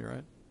 Yeah, you're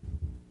right.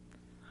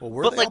 Well,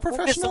 were they all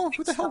professional?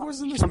 Who the hell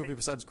was in this movie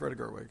besides Greta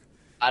Gerwig?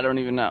 I don't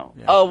even know.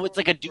 Yeah. Oh, it's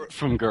like a dude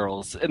from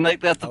Girls, and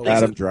like that's the thing.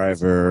 Adam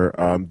Driver.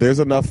 There's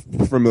enough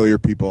familiar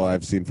people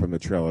I've seen from the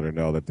trailer to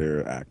know that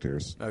they're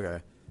actors. Okay.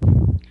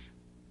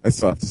 I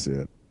still have to see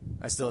it.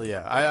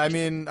 I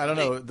mean, I don't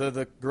know.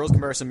 The Girls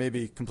comparison may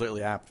be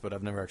completely apt, but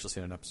I've never actually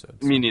seen an episode.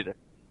 So. Me neither.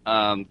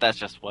 That's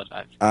just what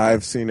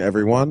I've seen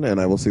everyone, and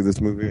I will see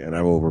this movie, and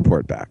I will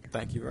report back.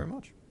 Thank you very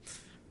much.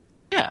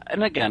 Yeah,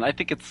 and again, I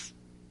think it's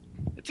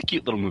a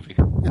cute little movie.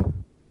 Yeah.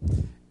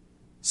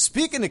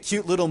 Speaking of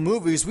cute little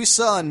movies, we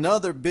saw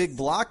another big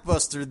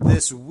blockbuster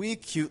this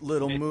week. Cute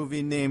little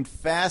movie named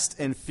Fast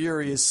and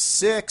Furious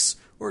 6,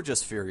 or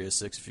just Furious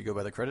 6 if you go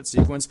by the credit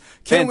sequence.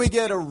 Can we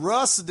get a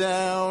Russ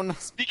down?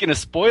 Speaking of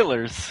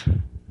spoilers.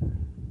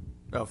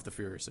 Oh, for the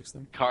Furious 6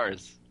 thing?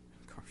 Cars.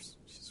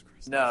 Jesus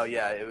Christ. No,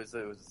 yeah, it was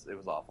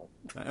awful.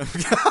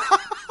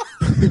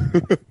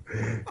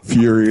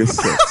 Furious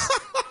 6.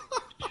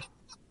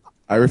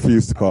 I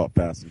refuse to call it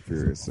Fast and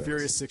Furious 6.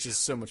 Furious 6 is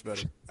so much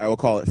better. I will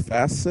call it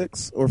Fast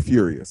 6 or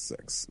Furious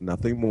 6.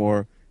 Nothing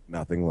more,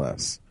 nothing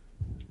less.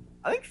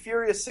 I think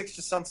Furious 6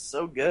 just sounds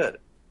so good.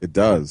 It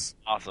does.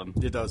 Awesome.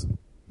 It does.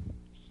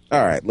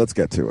 All right, let's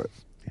get to it.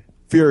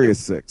 Furious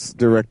 6,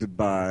 directed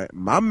by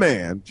my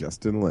man,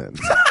 Justin Lin.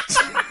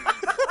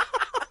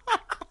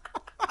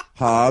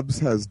 Hobbs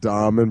has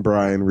Dom and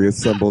Brian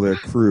reassemble their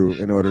crew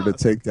in order to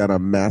take down a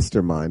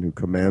mastermind who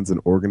commands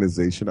an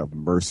organization of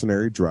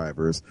mercenary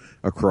drivers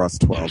across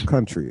 12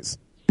 countries.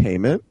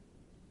 Payment?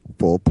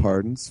 Full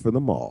pardons for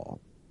them all.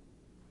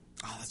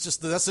 Oh,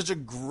 that's such a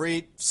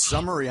great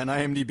summary on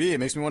IMDb. It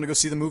makes me want to go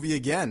see the movie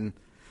again.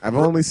 I've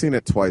only seen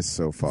it twice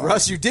so far.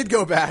 Russ, you did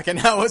go back, and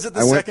how was it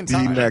the second time?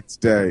 I went the next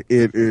day.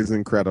 It is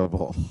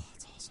incredible. Oh,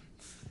 that's awesome.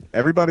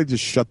 Everybody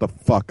just shut the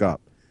fuck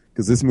up,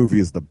 because this movie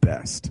is the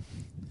best.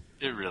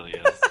 It really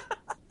is.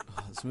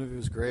 This movie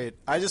was great.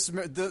 I just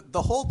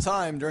the whole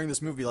time during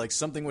this movie, like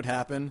something would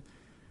happen,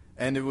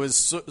 and it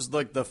was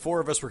like the four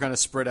of us were kind of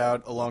spread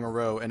out along a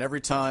row, and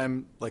every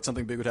time like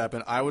something big would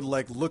happen, I would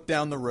like look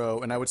down the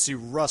row, and I would see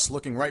Russ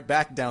looking right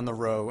back down the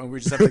row, and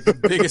we just have like the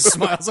biggest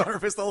smiles on our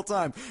face the whole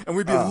time, and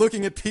we'd be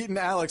looking at Pete and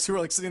Alex, who were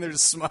like sitting there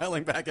just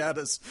smiling back at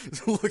us,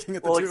 looking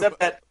at the two. Except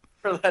that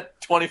for that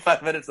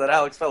 25 minutes that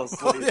Alex fell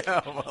asleep. Oh,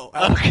 yeah, well,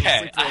 Alex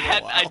Okay,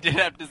 I did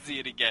have to see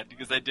it again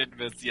because I did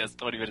miss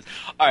 20 minutes.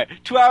 All right,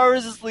 2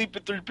 hours of sleep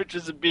and 3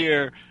 pitchers of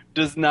beer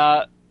does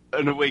not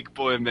an awake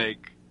boy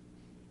make.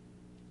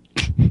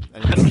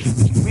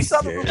 We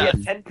saw the movie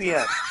at 10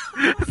 p.m.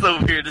 It's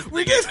the weirdest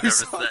thing I've ever We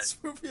saw said. this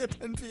movie at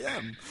 10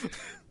 p.m.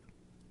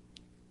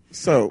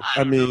 So,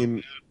 I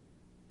mean,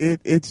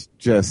 it's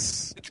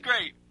just... It's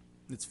great.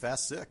 It's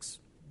Fast 6.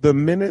 The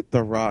minute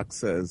The Rock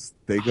says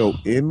they go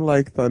in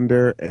like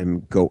thunder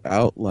and go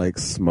out like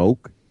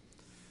smoke,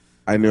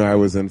 I knew I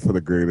was in for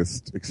the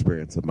greatest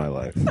experience of my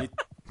life.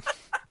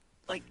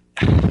 Like,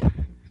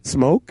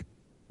 Smoke?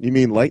 You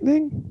mean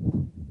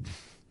lightning?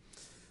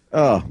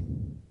 Oh.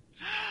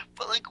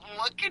 but like,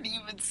 what can you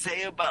even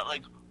say about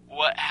like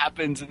what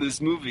happens in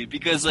this movie?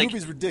 Because This like,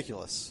 movie's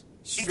ridiculous.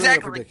 Straight up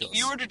exactly, ridiculous. like,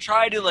 you were to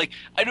try to like,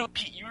 I know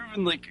Pete, you were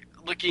even like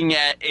looking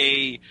at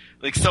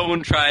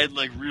someone tried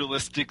like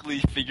realistically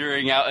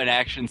figuring out an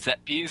action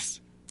set piece.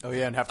 Oh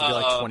yeah, and have to be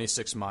like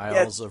 26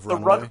 miles of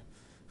runway.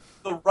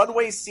 The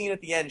runway scene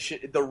at the end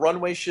the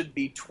runway should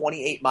be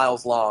 28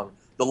 miles long.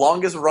 The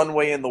longest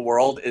runway in the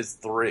world is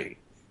 3.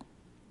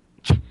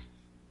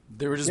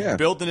 They were just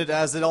building it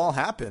as it all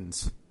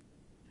happened.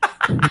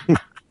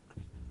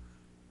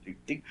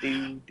 Do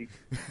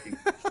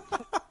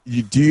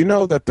you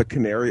know that the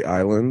Canary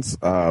Islands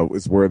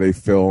is where they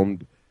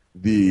filmed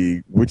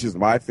which is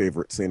my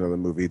favorite scene of the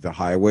movie, the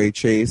highway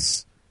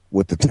chase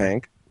with the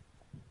tank?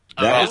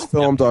 That was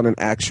filmed on an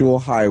actual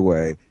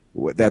highway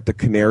that the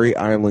Canary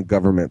Island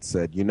government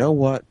said, you know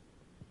what?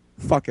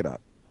 Fuck it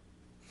up.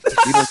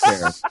 We don't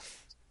care.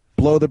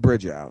 Blow the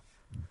bridge out.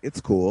 It's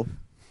cool.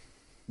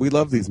 We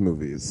love these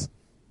movies.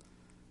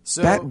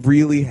 So that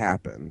really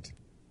happened.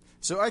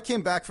 So I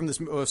came back from this.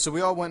 So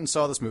we all went and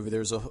saw this movie. There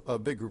was a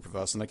big group of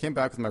us, and I came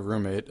back with my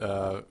roommate,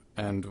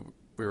 and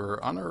we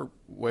were on our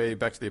way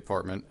back to the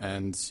apartment,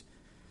 and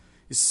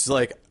he's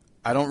like,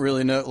 I don't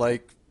really know,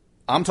 like,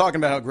 I'm talking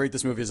about how great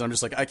this movie is, and I'm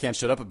just like, I can't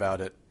shut up about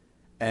it.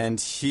 And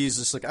he's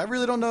just like, I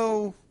really don't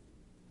know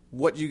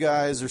what you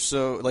guys are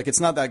so, like,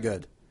 it's not that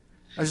good.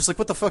 I was just like,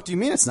 what the fuck do you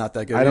mean it's not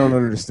that good? I don't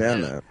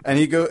understand that. And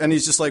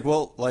he's just like,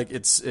 well, like,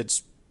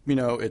 it's you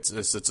know, it's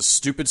a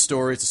stupid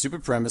story, it's a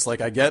stupid premise.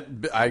 Like,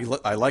 I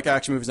like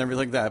action movies and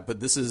everything like that, but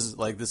this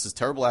is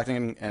terrible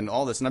acting and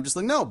all this. And I'm just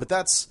like, no, but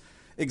that's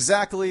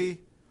exactly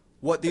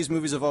what these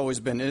movies have always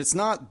been. And it's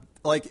not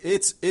like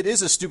it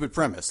is a stupid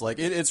premise. Like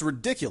it's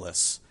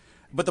ridiculous.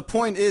 But the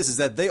point is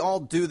that they all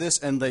do this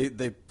and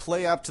they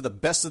play up to the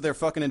best of their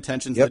fucking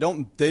intentions. Yep.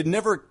 They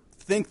never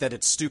think that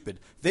it's stupid.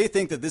 They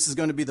think that this is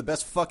going to be the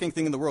best fucking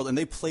thing in the world, and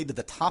they play to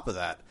the top of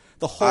that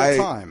the whole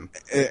time.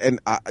 And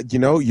you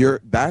know,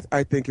 that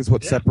I think is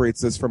what separates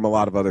this from a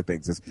lot of other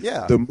things.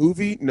 The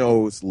movie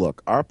knows,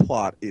 look, our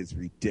plot is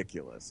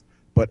ridiculous,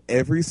 but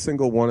every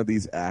single one of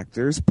these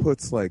actors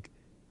puts like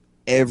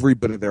every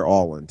bit of their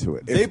all into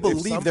it. They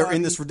believe they're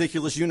in this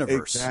ridiculous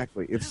universe.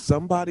 Exactly. If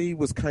somebody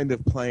was kind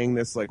of playing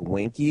this like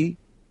wanky,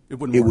 it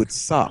would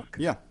suck.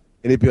 Yeah.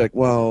 And it'd be like,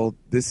 well,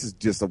 this is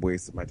just a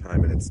waste of my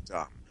time and it's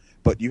dumb.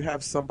 But you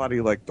have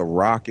somebody like The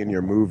Rock in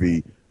your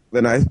movie,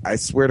 then I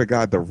swear to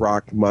God, The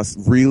Rock must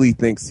really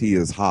thinks he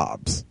is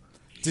Hobbs.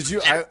 Did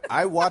you?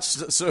 I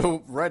watched,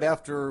 so right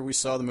after we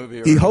saw the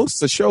movie. He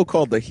hosts a show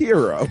called The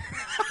Hero.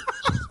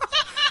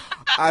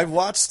 I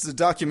watched the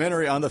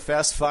documentary on the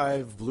Fast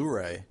Five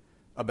Blu-ray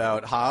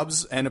about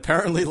Hobbs, and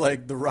apparently,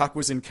 like, The Rock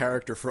was in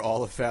character for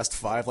all of Fast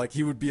Five. Like,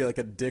 he would be like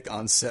a dick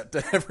on set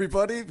to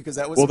everybody because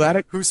that was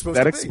who's supposed to be.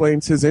 That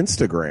explains his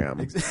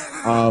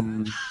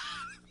Instagram.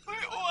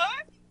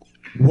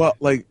 Well,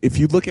 like, if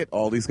you look at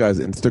all these guys'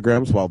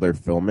 Instagrams while they're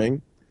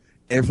filming,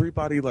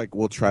 everybody, like,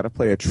 will try to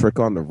play a trick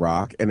on The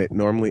Rock, and it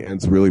normally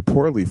ends really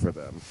poorly for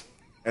them.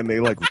 And they,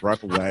 like, run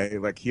away.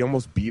 Like, he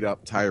almost beat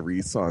up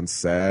Tyrese on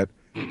set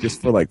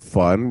just for, like,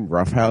 fun,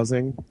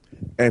 roughhousing.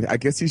 And I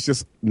guess he's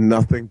just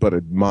nothing but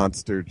a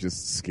monster,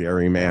 just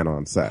scary man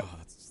on set. Oh,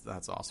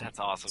 that's awesome. That's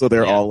awesome. So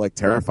they're all, like,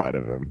 terrified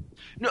of him.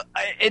 No,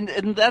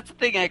 and that's the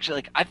thing, actually.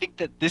 Like, I think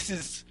that this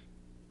is...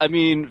 I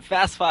mean,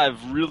 Fast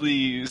Five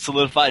really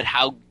solidified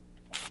how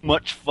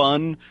much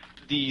fun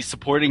the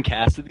supporting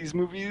cast of these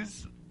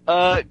movies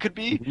could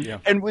be. Yeah.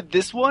 And with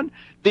this one,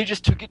 they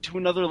just took it to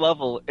another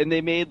level, and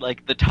they made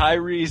like the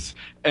Tyrese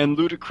and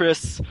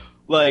Ludacris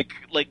like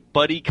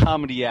buddy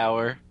comedy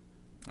hour.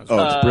 Oh,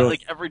 it's brilliant.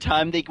 Like every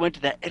time they went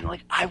to that, and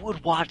like I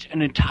would watch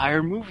an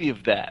entire movie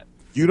of that.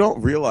 You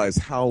don't realize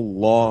how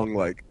long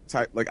like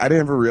I didn't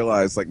ever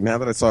realize like now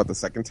that I saw it the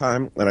second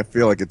time, and I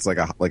feel like it's like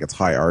it's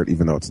high art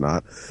even though it's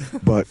not.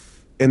 But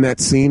in that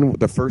scene,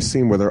 the first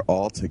scene where they're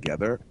all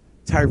together,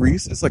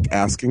 Tyrese is like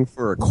asking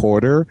for a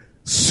quarter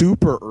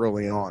super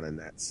early on in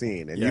that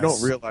scene, and you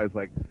don't realize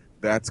like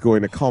that's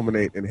going to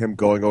culminate in him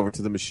going over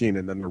to the machine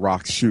and then The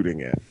Rock shooting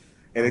it.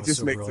 And it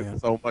just makes it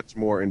so much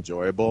more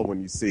enjoyable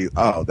when you see,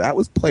 oh, that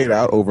was played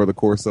out over the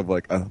course of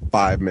like a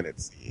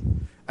 5-minute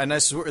scene. And I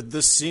swear,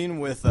 the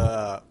scene with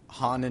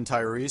Han and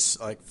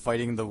Tyrese like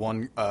fighting the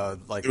one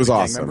like it was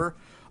gang awesome. member,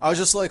 I was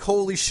just like,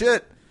 holy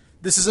shit,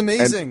 this is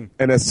amazing.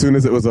 And as soon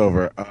as it was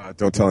over,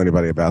 don't tell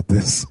anybody about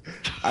this.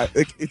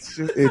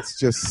 It's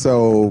just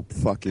so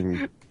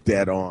fucking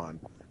dead on.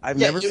 I've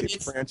never seen a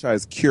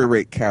franchise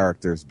curate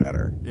characters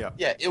better.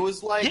 Yeah, it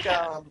was like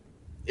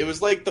it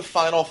was like the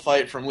final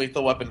fight from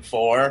Lethal Weapon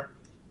 4.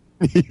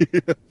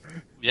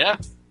 Yeah.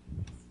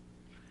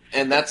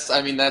 And I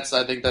think that's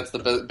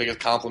the biggest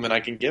compliment I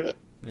can give it.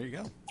 there you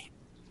go.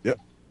 Yep.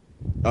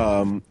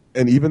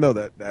 And even though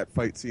that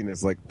fight scene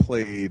is like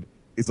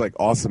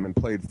awesome and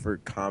played for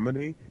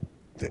comedy,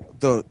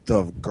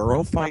 the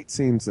girl fight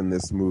scenes in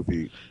this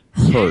movie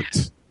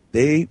hurt.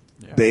 I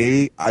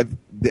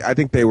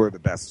think they were the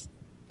best.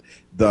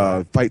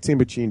 The fight scene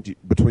between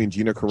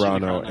Gina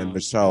Carano and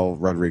Michelle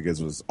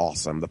Rodriguez was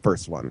awesome. The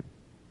first one,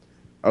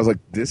 I was like,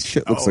 this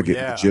shit looks like it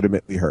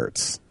legitimately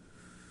hurts.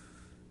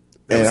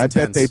 And I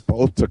bet they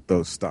both took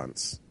those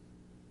stunts.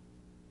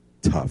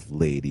 Tough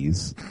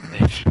ladies.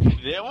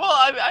 Yeah, well,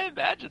 I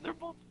imagine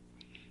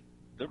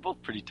they're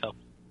both pretty tough.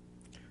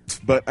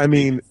 But I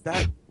mean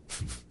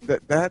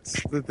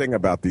that's the thing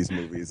about these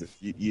movies.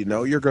 You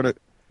know you're gonna.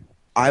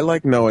 I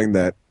like knowing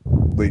that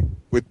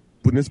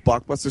when this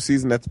blockbuster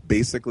season, that's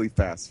basically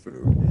fast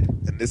food,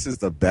 and this is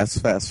the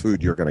best fast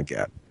food you're gonna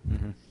get.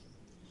 Mm-hmm.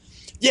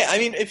 Yeah, I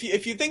mean, if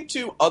you think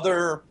to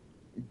other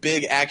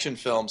big action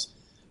films,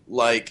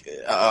 like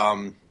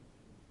I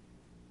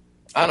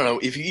don't know,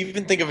 if you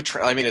even think of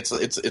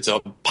it's a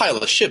pile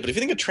of shit. But if you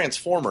think of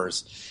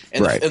Transformers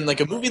and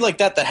like a movie like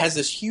that has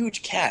this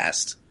huge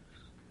cast,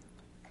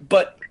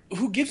 but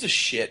who gives a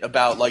shit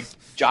about like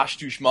Josh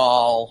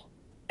Duhamel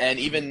and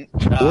even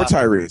or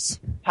Tyrese?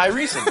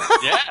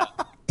 Yeah.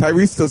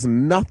 Tyrese does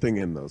nothing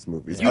in those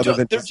movies other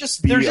than they're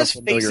just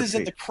faces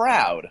in the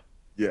crowd.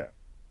 Yeah.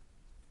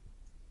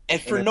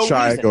 And for no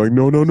reason. Going,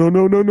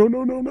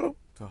 no.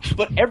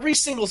 But every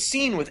single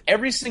scene with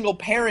every single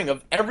pairing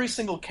of every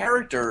single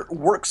character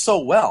works so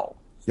well.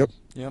 Yep.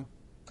 Yeah.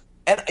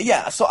 And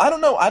so I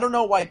don't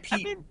know why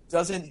Pete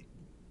doesn't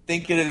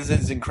think it is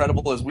as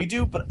incredible as we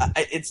do, but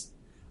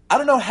I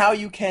don't know how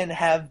you can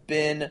have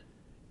been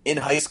in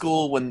high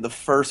school when the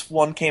first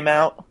one came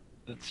out.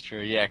 That's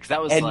true, yeah, because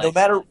that was no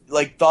matter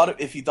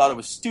if you thought it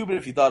was stupid,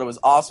 if you thought it was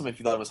awesome, if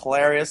you thought it was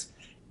hilarious,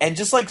 and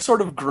just like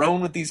sort of grown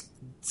with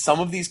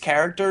some of these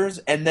characters,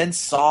 and then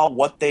saw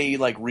what they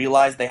like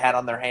realized they had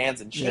on their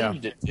hands and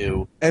changed it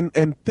to. And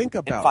think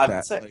about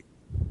that. Like,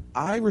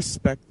 I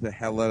respect the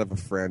hell out of a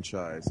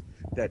franchise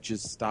that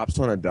just stops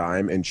on a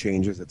dime and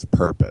changes its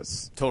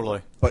purpose.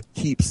 Totally. But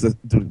keeps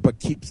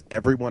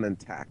everyone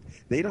intact.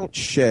 They don't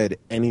shed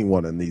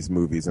anyone in these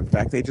movies. In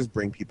fact, they just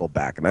bring people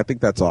back, and I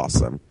think that's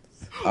awesome.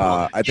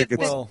 I think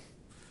it's well,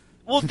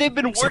 they've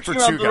been working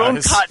on their own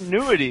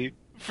continuity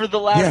for the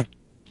last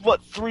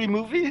 3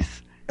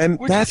 movies, and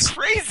that's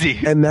crazy.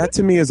 And that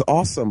to me is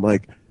awesome.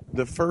 Like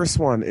the first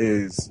one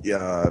is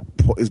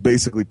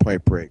basically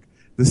Point Break.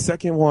 The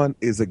second one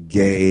is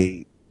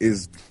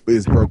is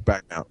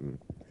Brokeback Mountain.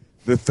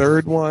 The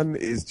third one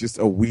is just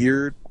a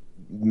weird,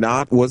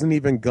 wasn't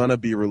even gonna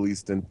be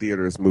released in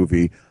theaters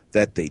movie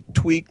that they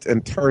tweaked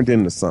and turned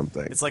into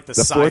something. It's like the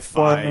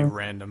sci-fi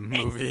random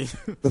movie.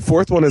 The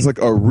fourth one is like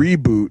a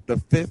reboot. The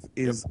fifth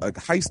is a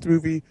heist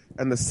movie,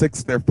 and the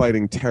sixth they're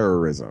fighting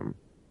terrorism.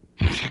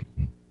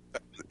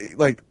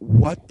 Like,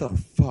 what the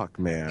fuck,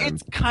 man?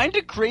 It's kind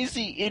of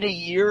crazy in a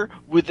year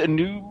with a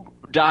new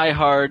Die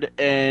Hard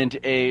and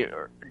a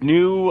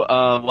new.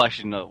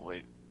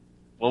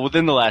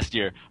 Within the last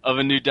year of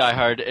a new Die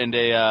Hard and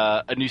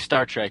a new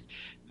Star Trek,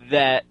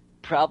 that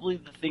probably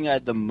the thing I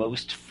had the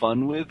most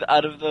fun with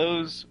out of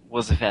those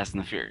was the Fast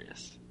and the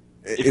Furious.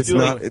 If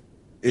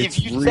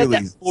you really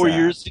said that 4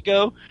 years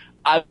ago,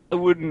 I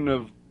wouldn't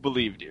have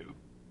believed you.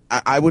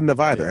 I wouldn't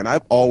have either, and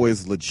I've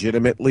always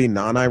legitimately,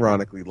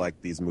 non-ironically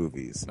liked these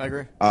movies. I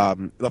agree.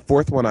 The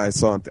fourth one I've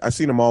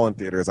seen them all in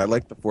theaters. I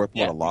like the fourth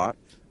one a lot,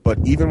 but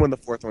even when the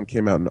fourth one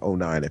came out in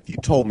 2009, if you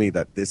told me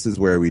that this is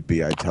where we'd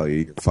be, I'd tell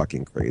you you're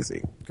fucking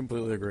crazy.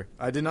 Completely agree.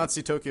 I did not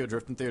see Tokyo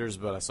Drift in theaters,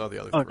 but I saw the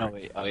other. Oh no!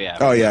 Wait. Oh yeah.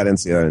 Oh yeah, I didn't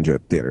see that in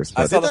theaters.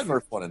 I saw the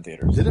first one in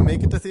theaters. Did it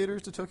make it to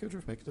theaters? Did Tokyo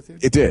Drift make it to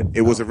theaters? It did.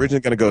 It was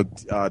originally going to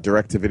go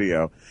direct to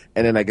video,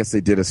 and then I guess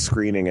they did a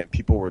screening, and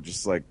people were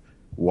just like,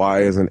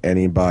 why isn't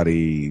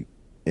anybody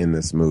in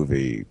this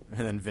movie?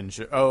 And then Vin.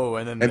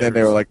 And then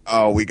they were like,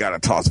 oh, we gotta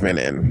toss Vin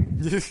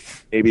in.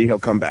 Maybe he'll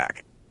come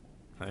back.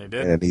 And he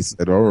did. And he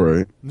said, all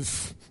right.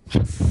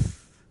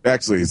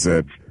 Actually, he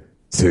said,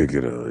 take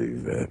it or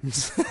leave it.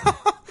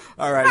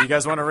 All right, you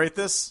guys want to rate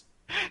this?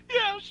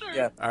 Yeah, sure.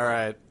 Yeah. All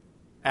right.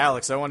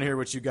 Alex, I want to hear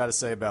what you got to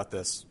say about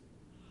this.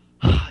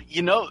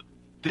 You know,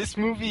 this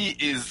movie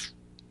is,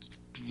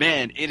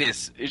 man, it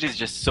is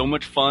just so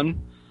much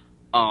fun.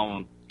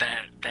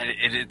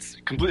 It's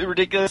completely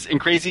ridiculous and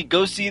crazy.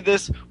 Go see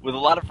this with a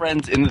lot of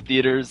friends in the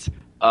theaters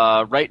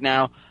right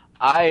now.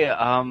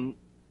 I'm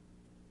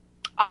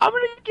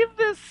gonna give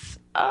this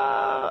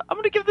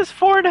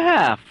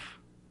 4.5.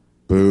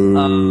 Boo.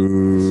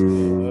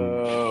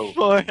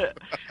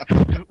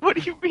 What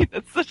do you mean?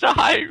 That's such a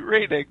high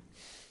rating.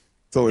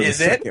 It's only Is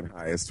the it? second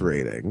highest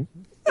rating.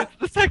 It's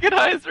the second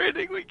highest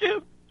rating we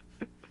give.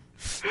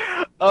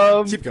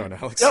 Keep going,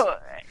 Alex. No,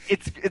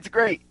 it's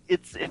great.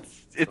 It's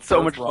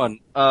so much fun.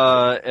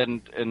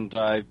 And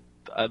I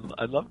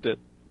loved it.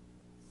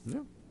 Yeah.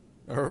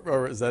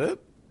 Or is that it?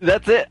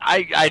 That's it.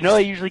 I know I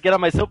usually get on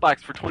my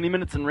soapbox for 20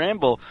 minutes and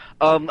ramble.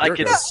 I There it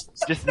can goes.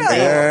 just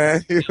Yeah.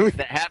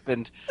 that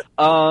happened.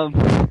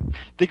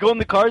 They go in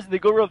the cars and they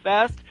go real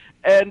fast.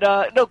 And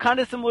no, kind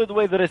of similar to the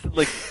way that I said,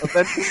 like,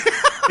 eventually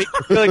make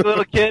you feel like a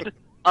little kid.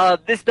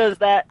 This does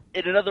that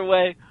in another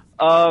way.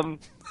 Go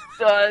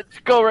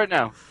right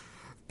now.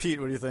 Pete,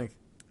 what do you think?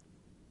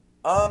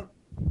 I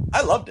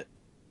loved it.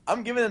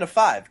 I'm giving it a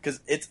 5 because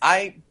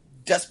I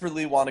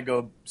desperately want to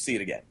go see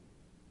it again.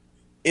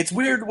 It's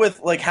weird with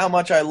like how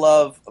much I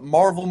love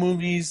Marvel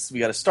movies. We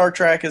got a Star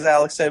Trek, as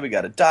Alex said. We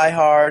got a Die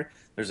Hard.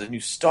 There's a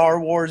new Star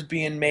Wars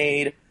being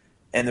made,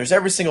 and there's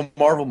every single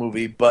Marvel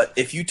movie. But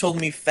if you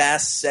told me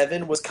Fast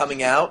 7 was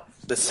coming out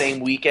the same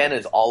weekend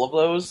as all of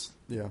those,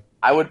 Yeah.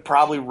 I would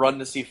probably run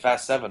to see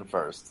Fast 7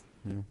 first.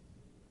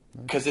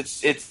 Because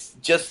it's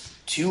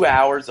just 2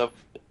 hours of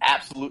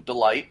absolute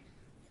delight.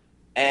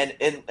 And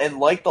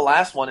like the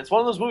last one, it's one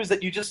of those movies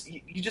that you just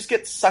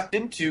get sucked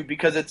into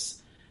because it's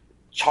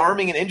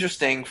charming and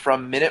interesting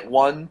from minute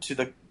 1 to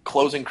the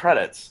closing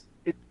credits.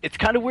 It's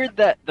kind of weird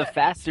that the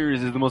Fast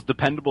series is the most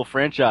dependable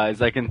franchise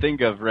I can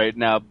think of right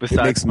now. It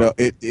Besides, makes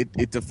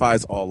it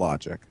defies all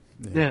logic.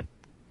 yeah.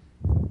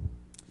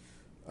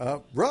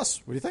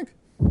 Russ, what do you think?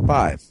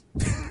 5.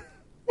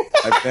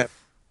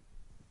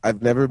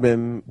 I've never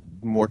been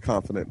more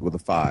confident with a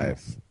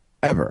 5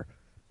 ever.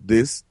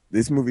 This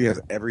movie has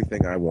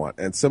everything I want,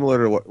 and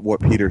similar to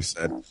what Peter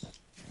said,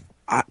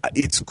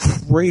 it's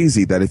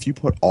crazy that if you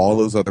put all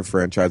those other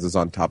franchises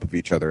on top of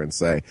each other and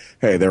say,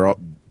 hey,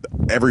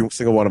 every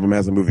single one of them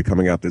has a movie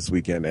coming out this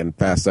weekend, and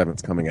Fast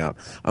 7's coming out.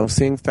 I'm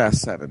seeing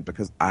Fast 7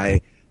 because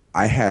I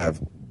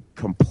have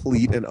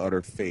complete and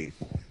utter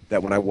faith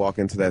that when I walk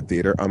into that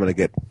theater, I'm going to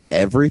get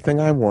everything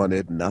I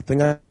wanted,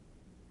 nothing I...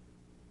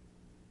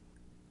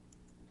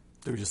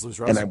 Did we just lose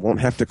Russ? And I won't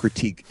have to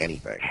critique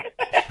anything.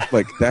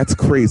 Like, that's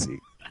crazy.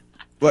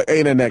 But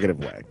in a negative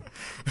way.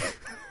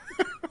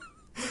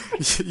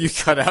 You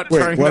cut out Wait,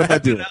 during what that. am I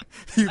doing?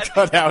 You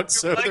cut out,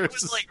 so Your mic there's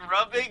was like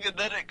rubbing, and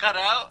then it cut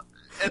out,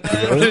 and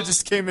and then it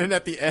just came in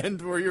at the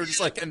end where you were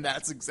just like, and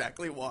that's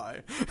exactly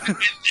why. that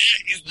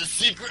is the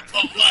secret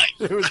of life.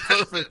 It was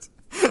perfect.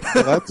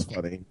 Well, that's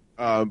funny.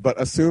 But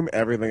assume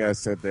everything I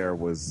said there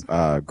was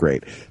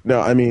great.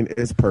 No, I mean,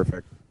 it's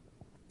perfect.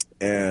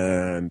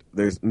 And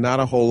there's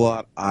not a whole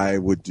lot I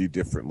would do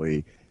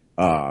differently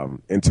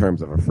in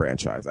terms of a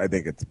franchise. I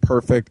think it's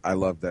perfect. I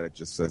love that it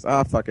just says,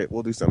 fuck it,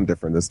 we'll do something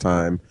different this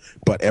time.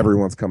 But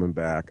everyone's coming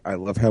back. I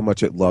love how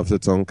much it loves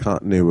its own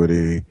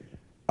continuity.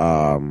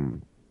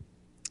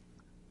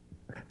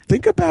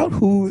 Think about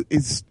who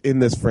is in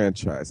this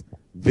franchise.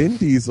 Vin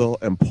Diesel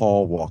and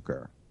Paul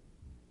Walker.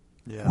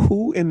 Yeah.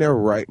 Who in their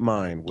right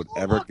mind would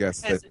Paul ever Walker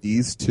guess has- that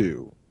these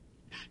two...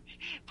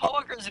 Paul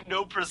Walker has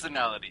no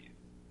personality.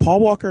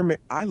 Paul Walker,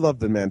 I love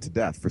the man to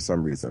death for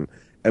some reason.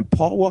 And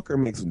Paul Walker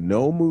makes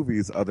no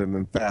movies other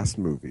than fast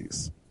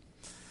movies.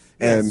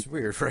 Yeah, And it's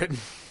weird, right?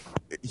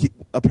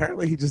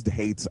 apparently he just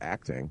hates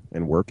acting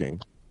and working.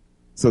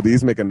 So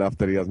these make enough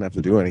that he doesn't have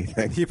to do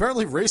anything. He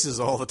apparently races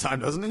all the time,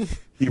 doesn't he?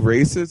 He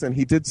races, and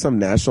he did some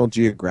National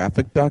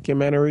Geographic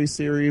documentary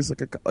series,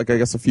 like I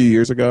guess a few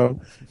years ago,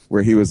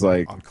 where he was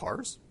like On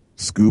cars?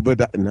 scuba.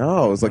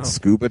 No, it was like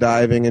scuba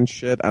diving and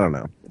shit. I don't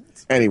know.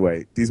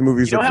 Anyway, these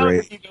movies You know are how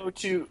great.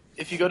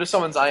 if you go to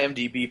someone's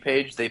IMDb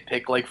page, they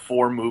pick like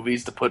 4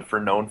 movies to put for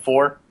known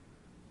for.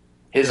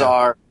 His Yeah.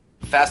 are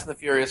Fast and the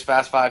Furious,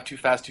 Fast 5, Too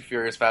Fast, Too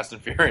Furious, Fast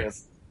and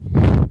Furious.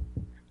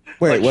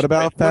 Wait, like, what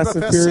about What Fast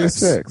about and Furious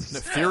 6? No,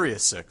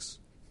 Furious 6.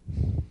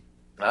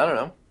 I don't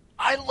know.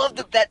 I love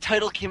that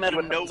title came out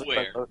of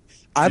nowhere.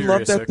 I love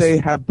Furious that 6. they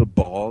have the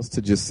balls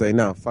to just say,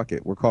 no, fuck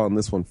it. We're calling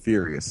this one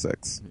Furious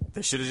 6.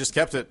 They should have just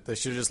kept it. They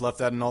should have just left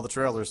that in all the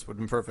trailers. Would have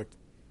been perfect.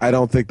 I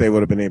don't think they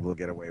would have been able to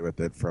get away with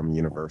it from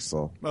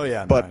Universal. Oh, yeah.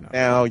 No, I But know.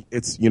 now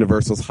it's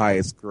Universal's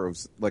highest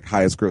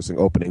grossing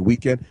opening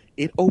weekend.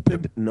 It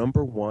opened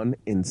number 1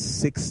 in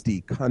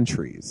 60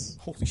 countries.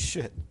 Holy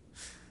shit.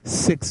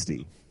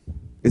 60.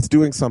 It's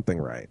doing something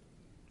right.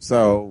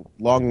 So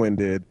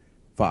long-winded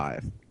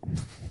 5.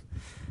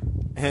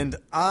 And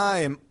I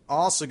am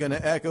also going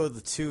to echo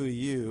the two of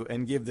you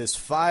and give this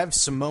 5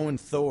 Samoan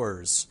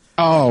Thors.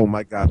 Oh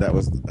my god, that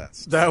was the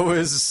best. That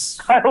was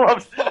I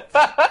love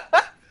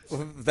that.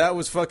 that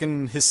was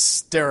fucking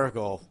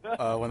hysterical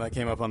when that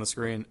came up on the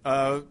screen.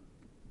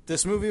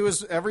 This movie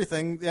was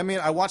everything. I mean,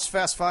 I watched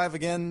Fast 5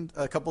 again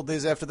a couple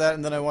days after that,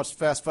 and then I watched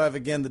Fast 5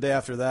 again the day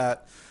after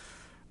that.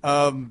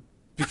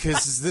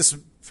 Because this,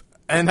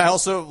 and I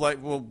also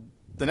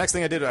the next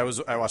thing I did, I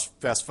watched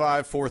Fast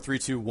 5, 4, 3,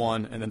 2,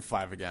 1, and then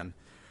 5 again.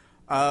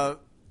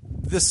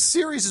 This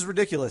series is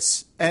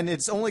ridiculous, and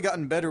it's only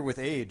gotten better with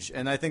age,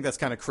 and I think that's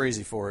kind of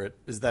crazy for it,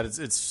 is that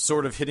it's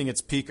sort of hitting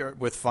its peak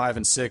with 5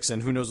 and 6,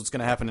 and who knows what's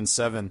going to happen in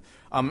 7.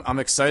 I'm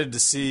excited to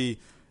see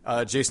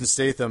Jason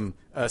Statham,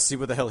 see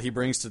what the hell he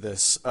brings to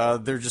this.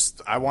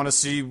 I want to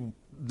see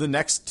the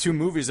next 2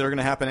 movies that are going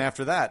to happen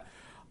after that.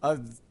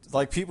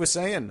 Like Pete was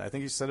saying, I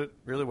think he said it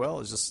really well,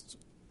 it's just,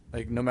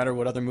 like, no matter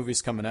what other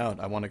movie's coming out,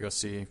 I want to go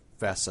see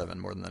Fast 7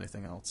 more than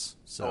anything else.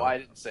 So. Oh, I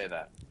didn't say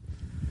that.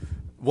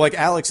 Like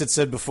Alex had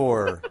said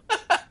before.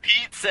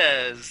 Pete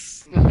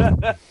says.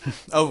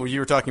 Oh, you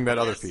were talking about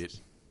other Pete.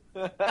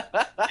 Yeah,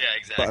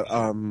 exactly.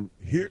 But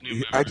here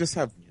I just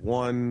have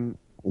one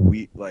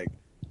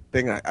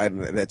thing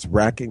that's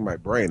racking my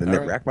brain, and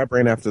it racked my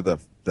brain after the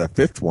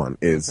 5th one.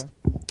 Is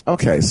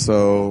okay.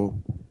 So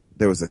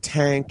there was a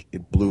tank.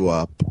 It blew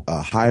up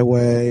a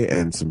highway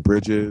and some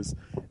bridges,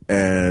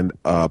 and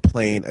a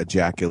plane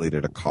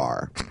ejaculated a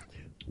car.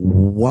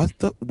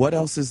 What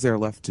else is there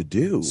left to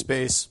do?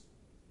 Space.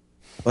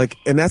 Like,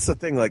 and that's the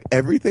thing, like,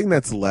 everything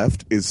that's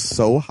left is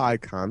so high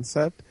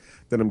concept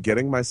that I'm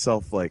getting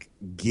myself, like,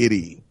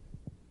 giddy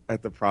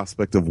at the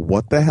prospect of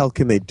what the hell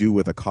can they do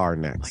with a car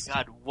next. Oh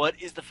my God,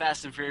 what is the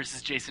Fast and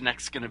Furious' Jason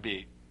X going to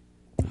be?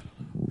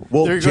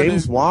 Well,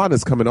 James Wan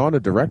is coming on to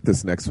direct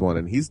this next one,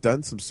 and he's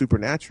done some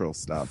supernatural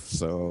stuff,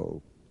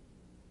 so...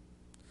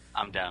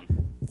 I'm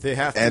down. They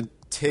have to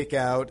take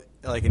out,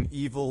 like, an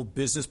evil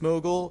business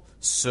mogul,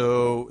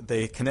 so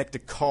they connect a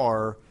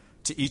car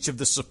to each of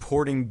the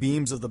supporting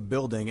beams of the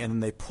building, and then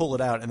they pull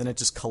it out, and then it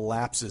just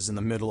collapses in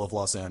the middle of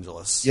Los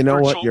Angeles. You know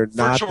what? You're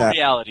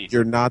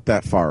not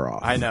that far off.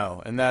 I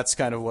know, and that's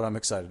kind of what I'm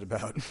excited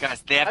about.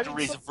 Guys, they have to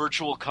raise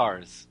virtual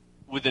cars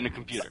within a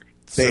computer.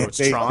 They're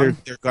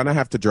going to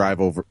have to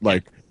drive over,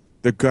 like,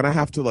 they're going to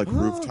have to, like,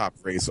 rooftop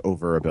race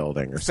over a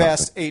building or something.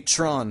 Fast 8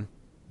 Tron.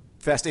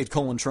 Fast 8 :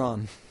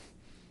 Tron.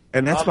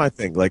 And that's my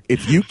thing. Like,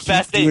 if you keep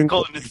Fast doing,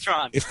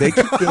 if they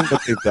keep doing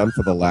what they've done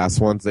for the last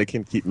ones, they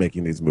can keep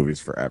making these movies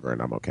forever, and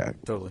I'm okay.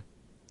 Totally.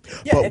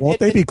 Yeah, but won't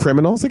they be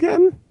criminals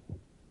again?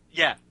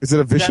 Yeah. Is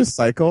it a vicious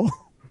cycle?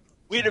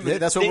 Wait a minute. Yeah,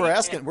 that's what we're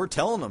asking. We're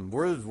telling them.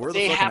 We're the fucking addicts.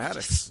 They have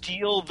to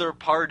steal their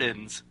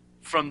pardons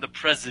from the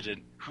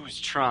president, who's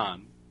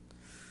Tron.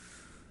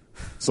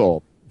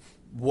 Sold.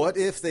 What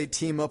if they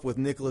team up with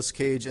Nicolas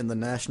Cage and the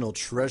National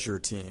Treasure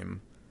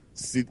team?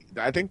 See,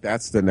 I think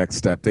that's the next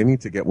step. They need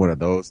to get one of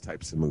those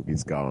types of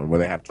movies going where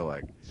they have to,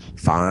 like,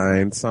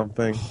 find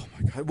something. Oh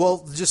my God.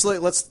 Well, just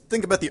let's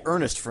think about the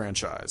Ernest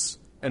franchise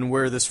and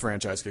where this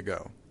franchise could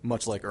go.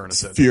 Much like Ernest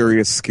said.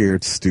 Furious,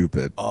 Scared,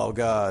 Stupid. Oh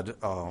God.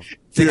 Oh.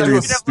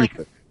 Furious,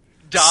 Stupid.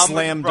 Dom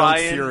Slam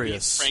Ryan Dunk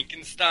Furious.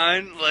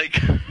 Frankenstein,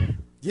 like.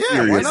 Yeah,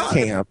 Furious why not?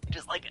 Camp.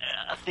 Just like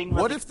a thing.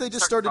 What if they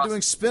just started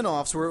doing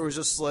spin-offs where it was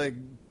just like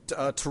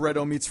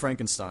Toretto meets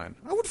Frankenstein?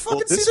 I would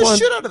fucking see the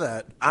shit out of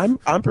that. I'm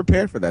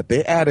prepared for that.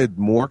 They added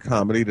more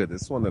comedy to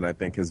this one than I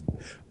think is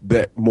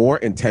more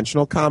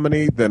intentional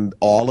comedy than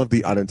all of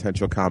the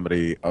unintentional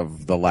comedy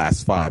of the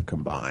last 5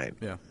 combined.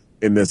 Yeah.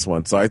 In this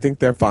one, so I think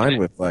they're fine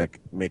with like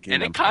making.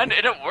 And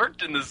it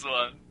worked in this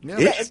one.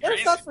 Yeah, and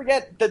let's not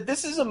forget that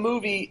this is a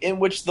movie in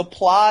which the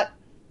plot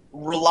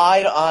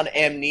relied on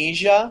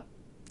amnesia.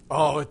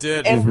 Oh, it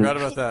did. And I forgot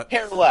about that.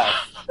 Care less.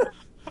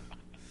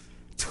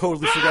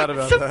 Totally forgot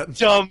about Some that.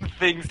 dumb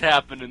things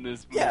happen in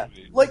this movie. Yeah,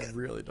 like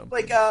really dumb.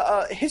 Like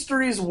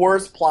history's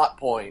worst plot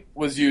point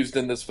was used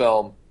in this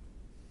film,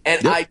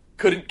 and I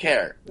couldn't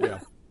care. Yeah,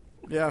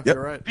 yeah,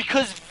 you're right.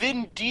 Because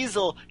Vin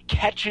Diesel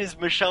catches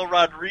Michelle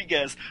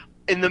Rodriguez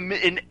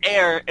in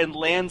air and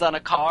lands on a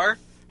car.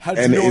 How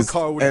did you know a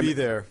car would be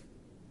there?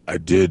 I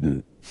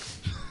didn't.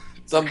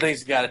 Some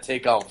things you got to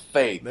take on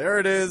faith. There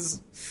it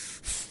is.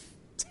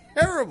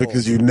 Terrible.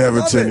 Because you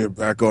never turn your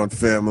back on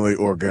family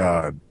or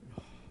God.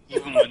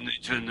 Even when they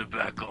turn their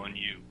back on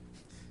you.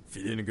 If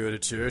you didn't go to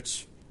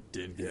church,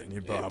 didn't get any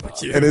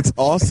barbecue. And it's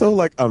also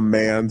like a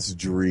man's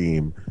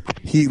dream.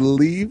 He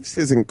leaves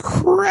his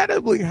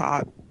incredibly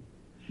hot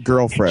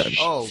girlfriend.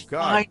 Oh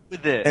God! Fine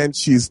with it. And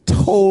she's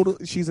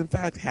in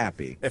fact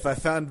happy. If I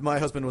found my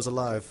husband was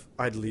alive,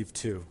 I'd leave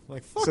too.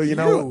 Like fuck so you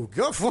know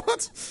God,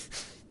 what?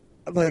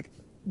 Like,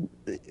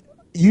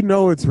 you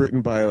know, it's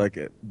written by like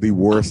the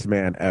worst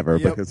man ever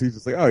because he's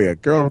just like, oh yeah,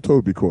 girl, I'm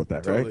totally cool with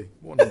that, totally.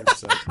 Right?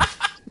 100%.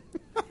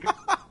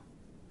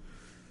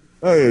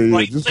 Oh yeah,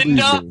 like just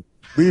Linda?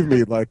 leave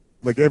me like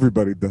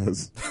everybody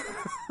does.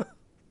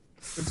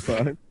 It's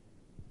fine.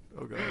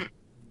 Oh God!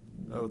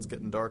 Oh, it's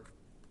getting dark.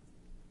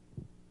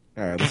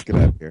 All right, let's get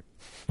out of here.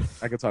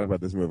 I could talk about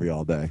this movie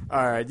all day.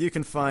 All right, you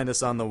can find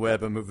us on the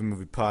web at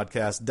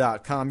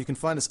moviemoviepodcast.com. You can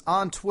find us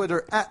on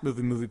Twitter at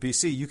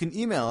MovieMoviePC. You can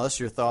email us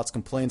your thoughts,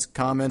 complaints,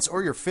 comments,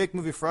 or your fake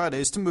movie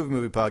Fridays to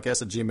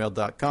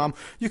moviemoviepodcast@gmail.com.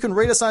 You can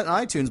rate us on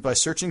iTunes by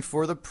searching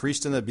for The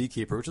Priest and the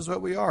Beekeeper, which is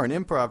what we are, an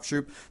improv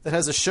troupe that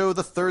has a show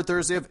the third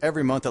Thursday of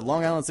every month at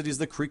Long Island City's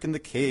The Creek and the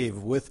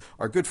Cave with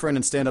our good friend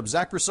and stand-up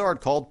Zach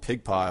Broussard called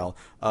Pig Pile.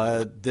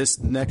 This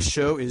next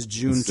show is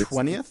June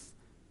 20th.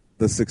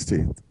 The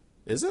 16th.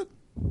 Is it?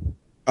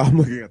 I'm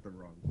looking at the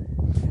wrong.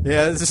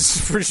 Yeah, this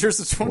is pretty sure it's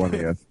the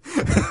 20th.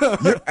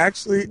 You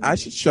actually, I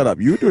should shut up.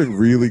 You were doing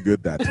really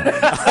good that time.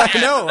 I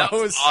know. That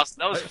was awesome.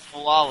 That was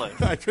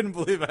flawless. I couldn't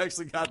believe I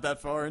actually got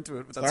that far into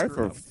it. But that's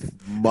Sorry for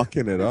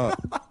mucking it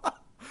up.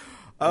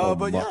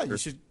 But yeah,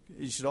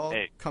 you should all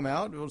come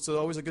out. It's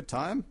always a good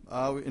time.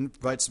 We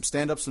invite some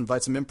stand-ups,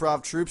 invite some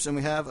improv troops, and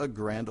we have a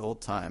grand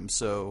old time.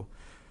 So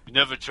we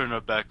never turn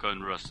our back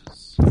on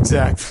Russ's.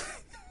 Exactly.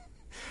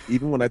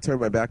 Even when I turn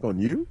my back on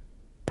you?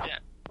 Yeah.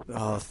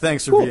 Oh,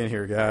 thanks for being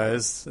here,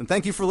 guys. And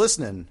thank you for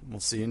listening. We'll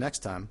see you next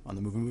time on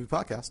the Movie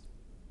Podcast.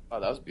 Oh,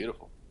 that was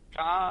beautiful.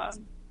 God.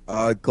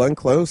 Glenn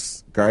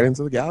Close, Guardians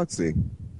of the Galaxy.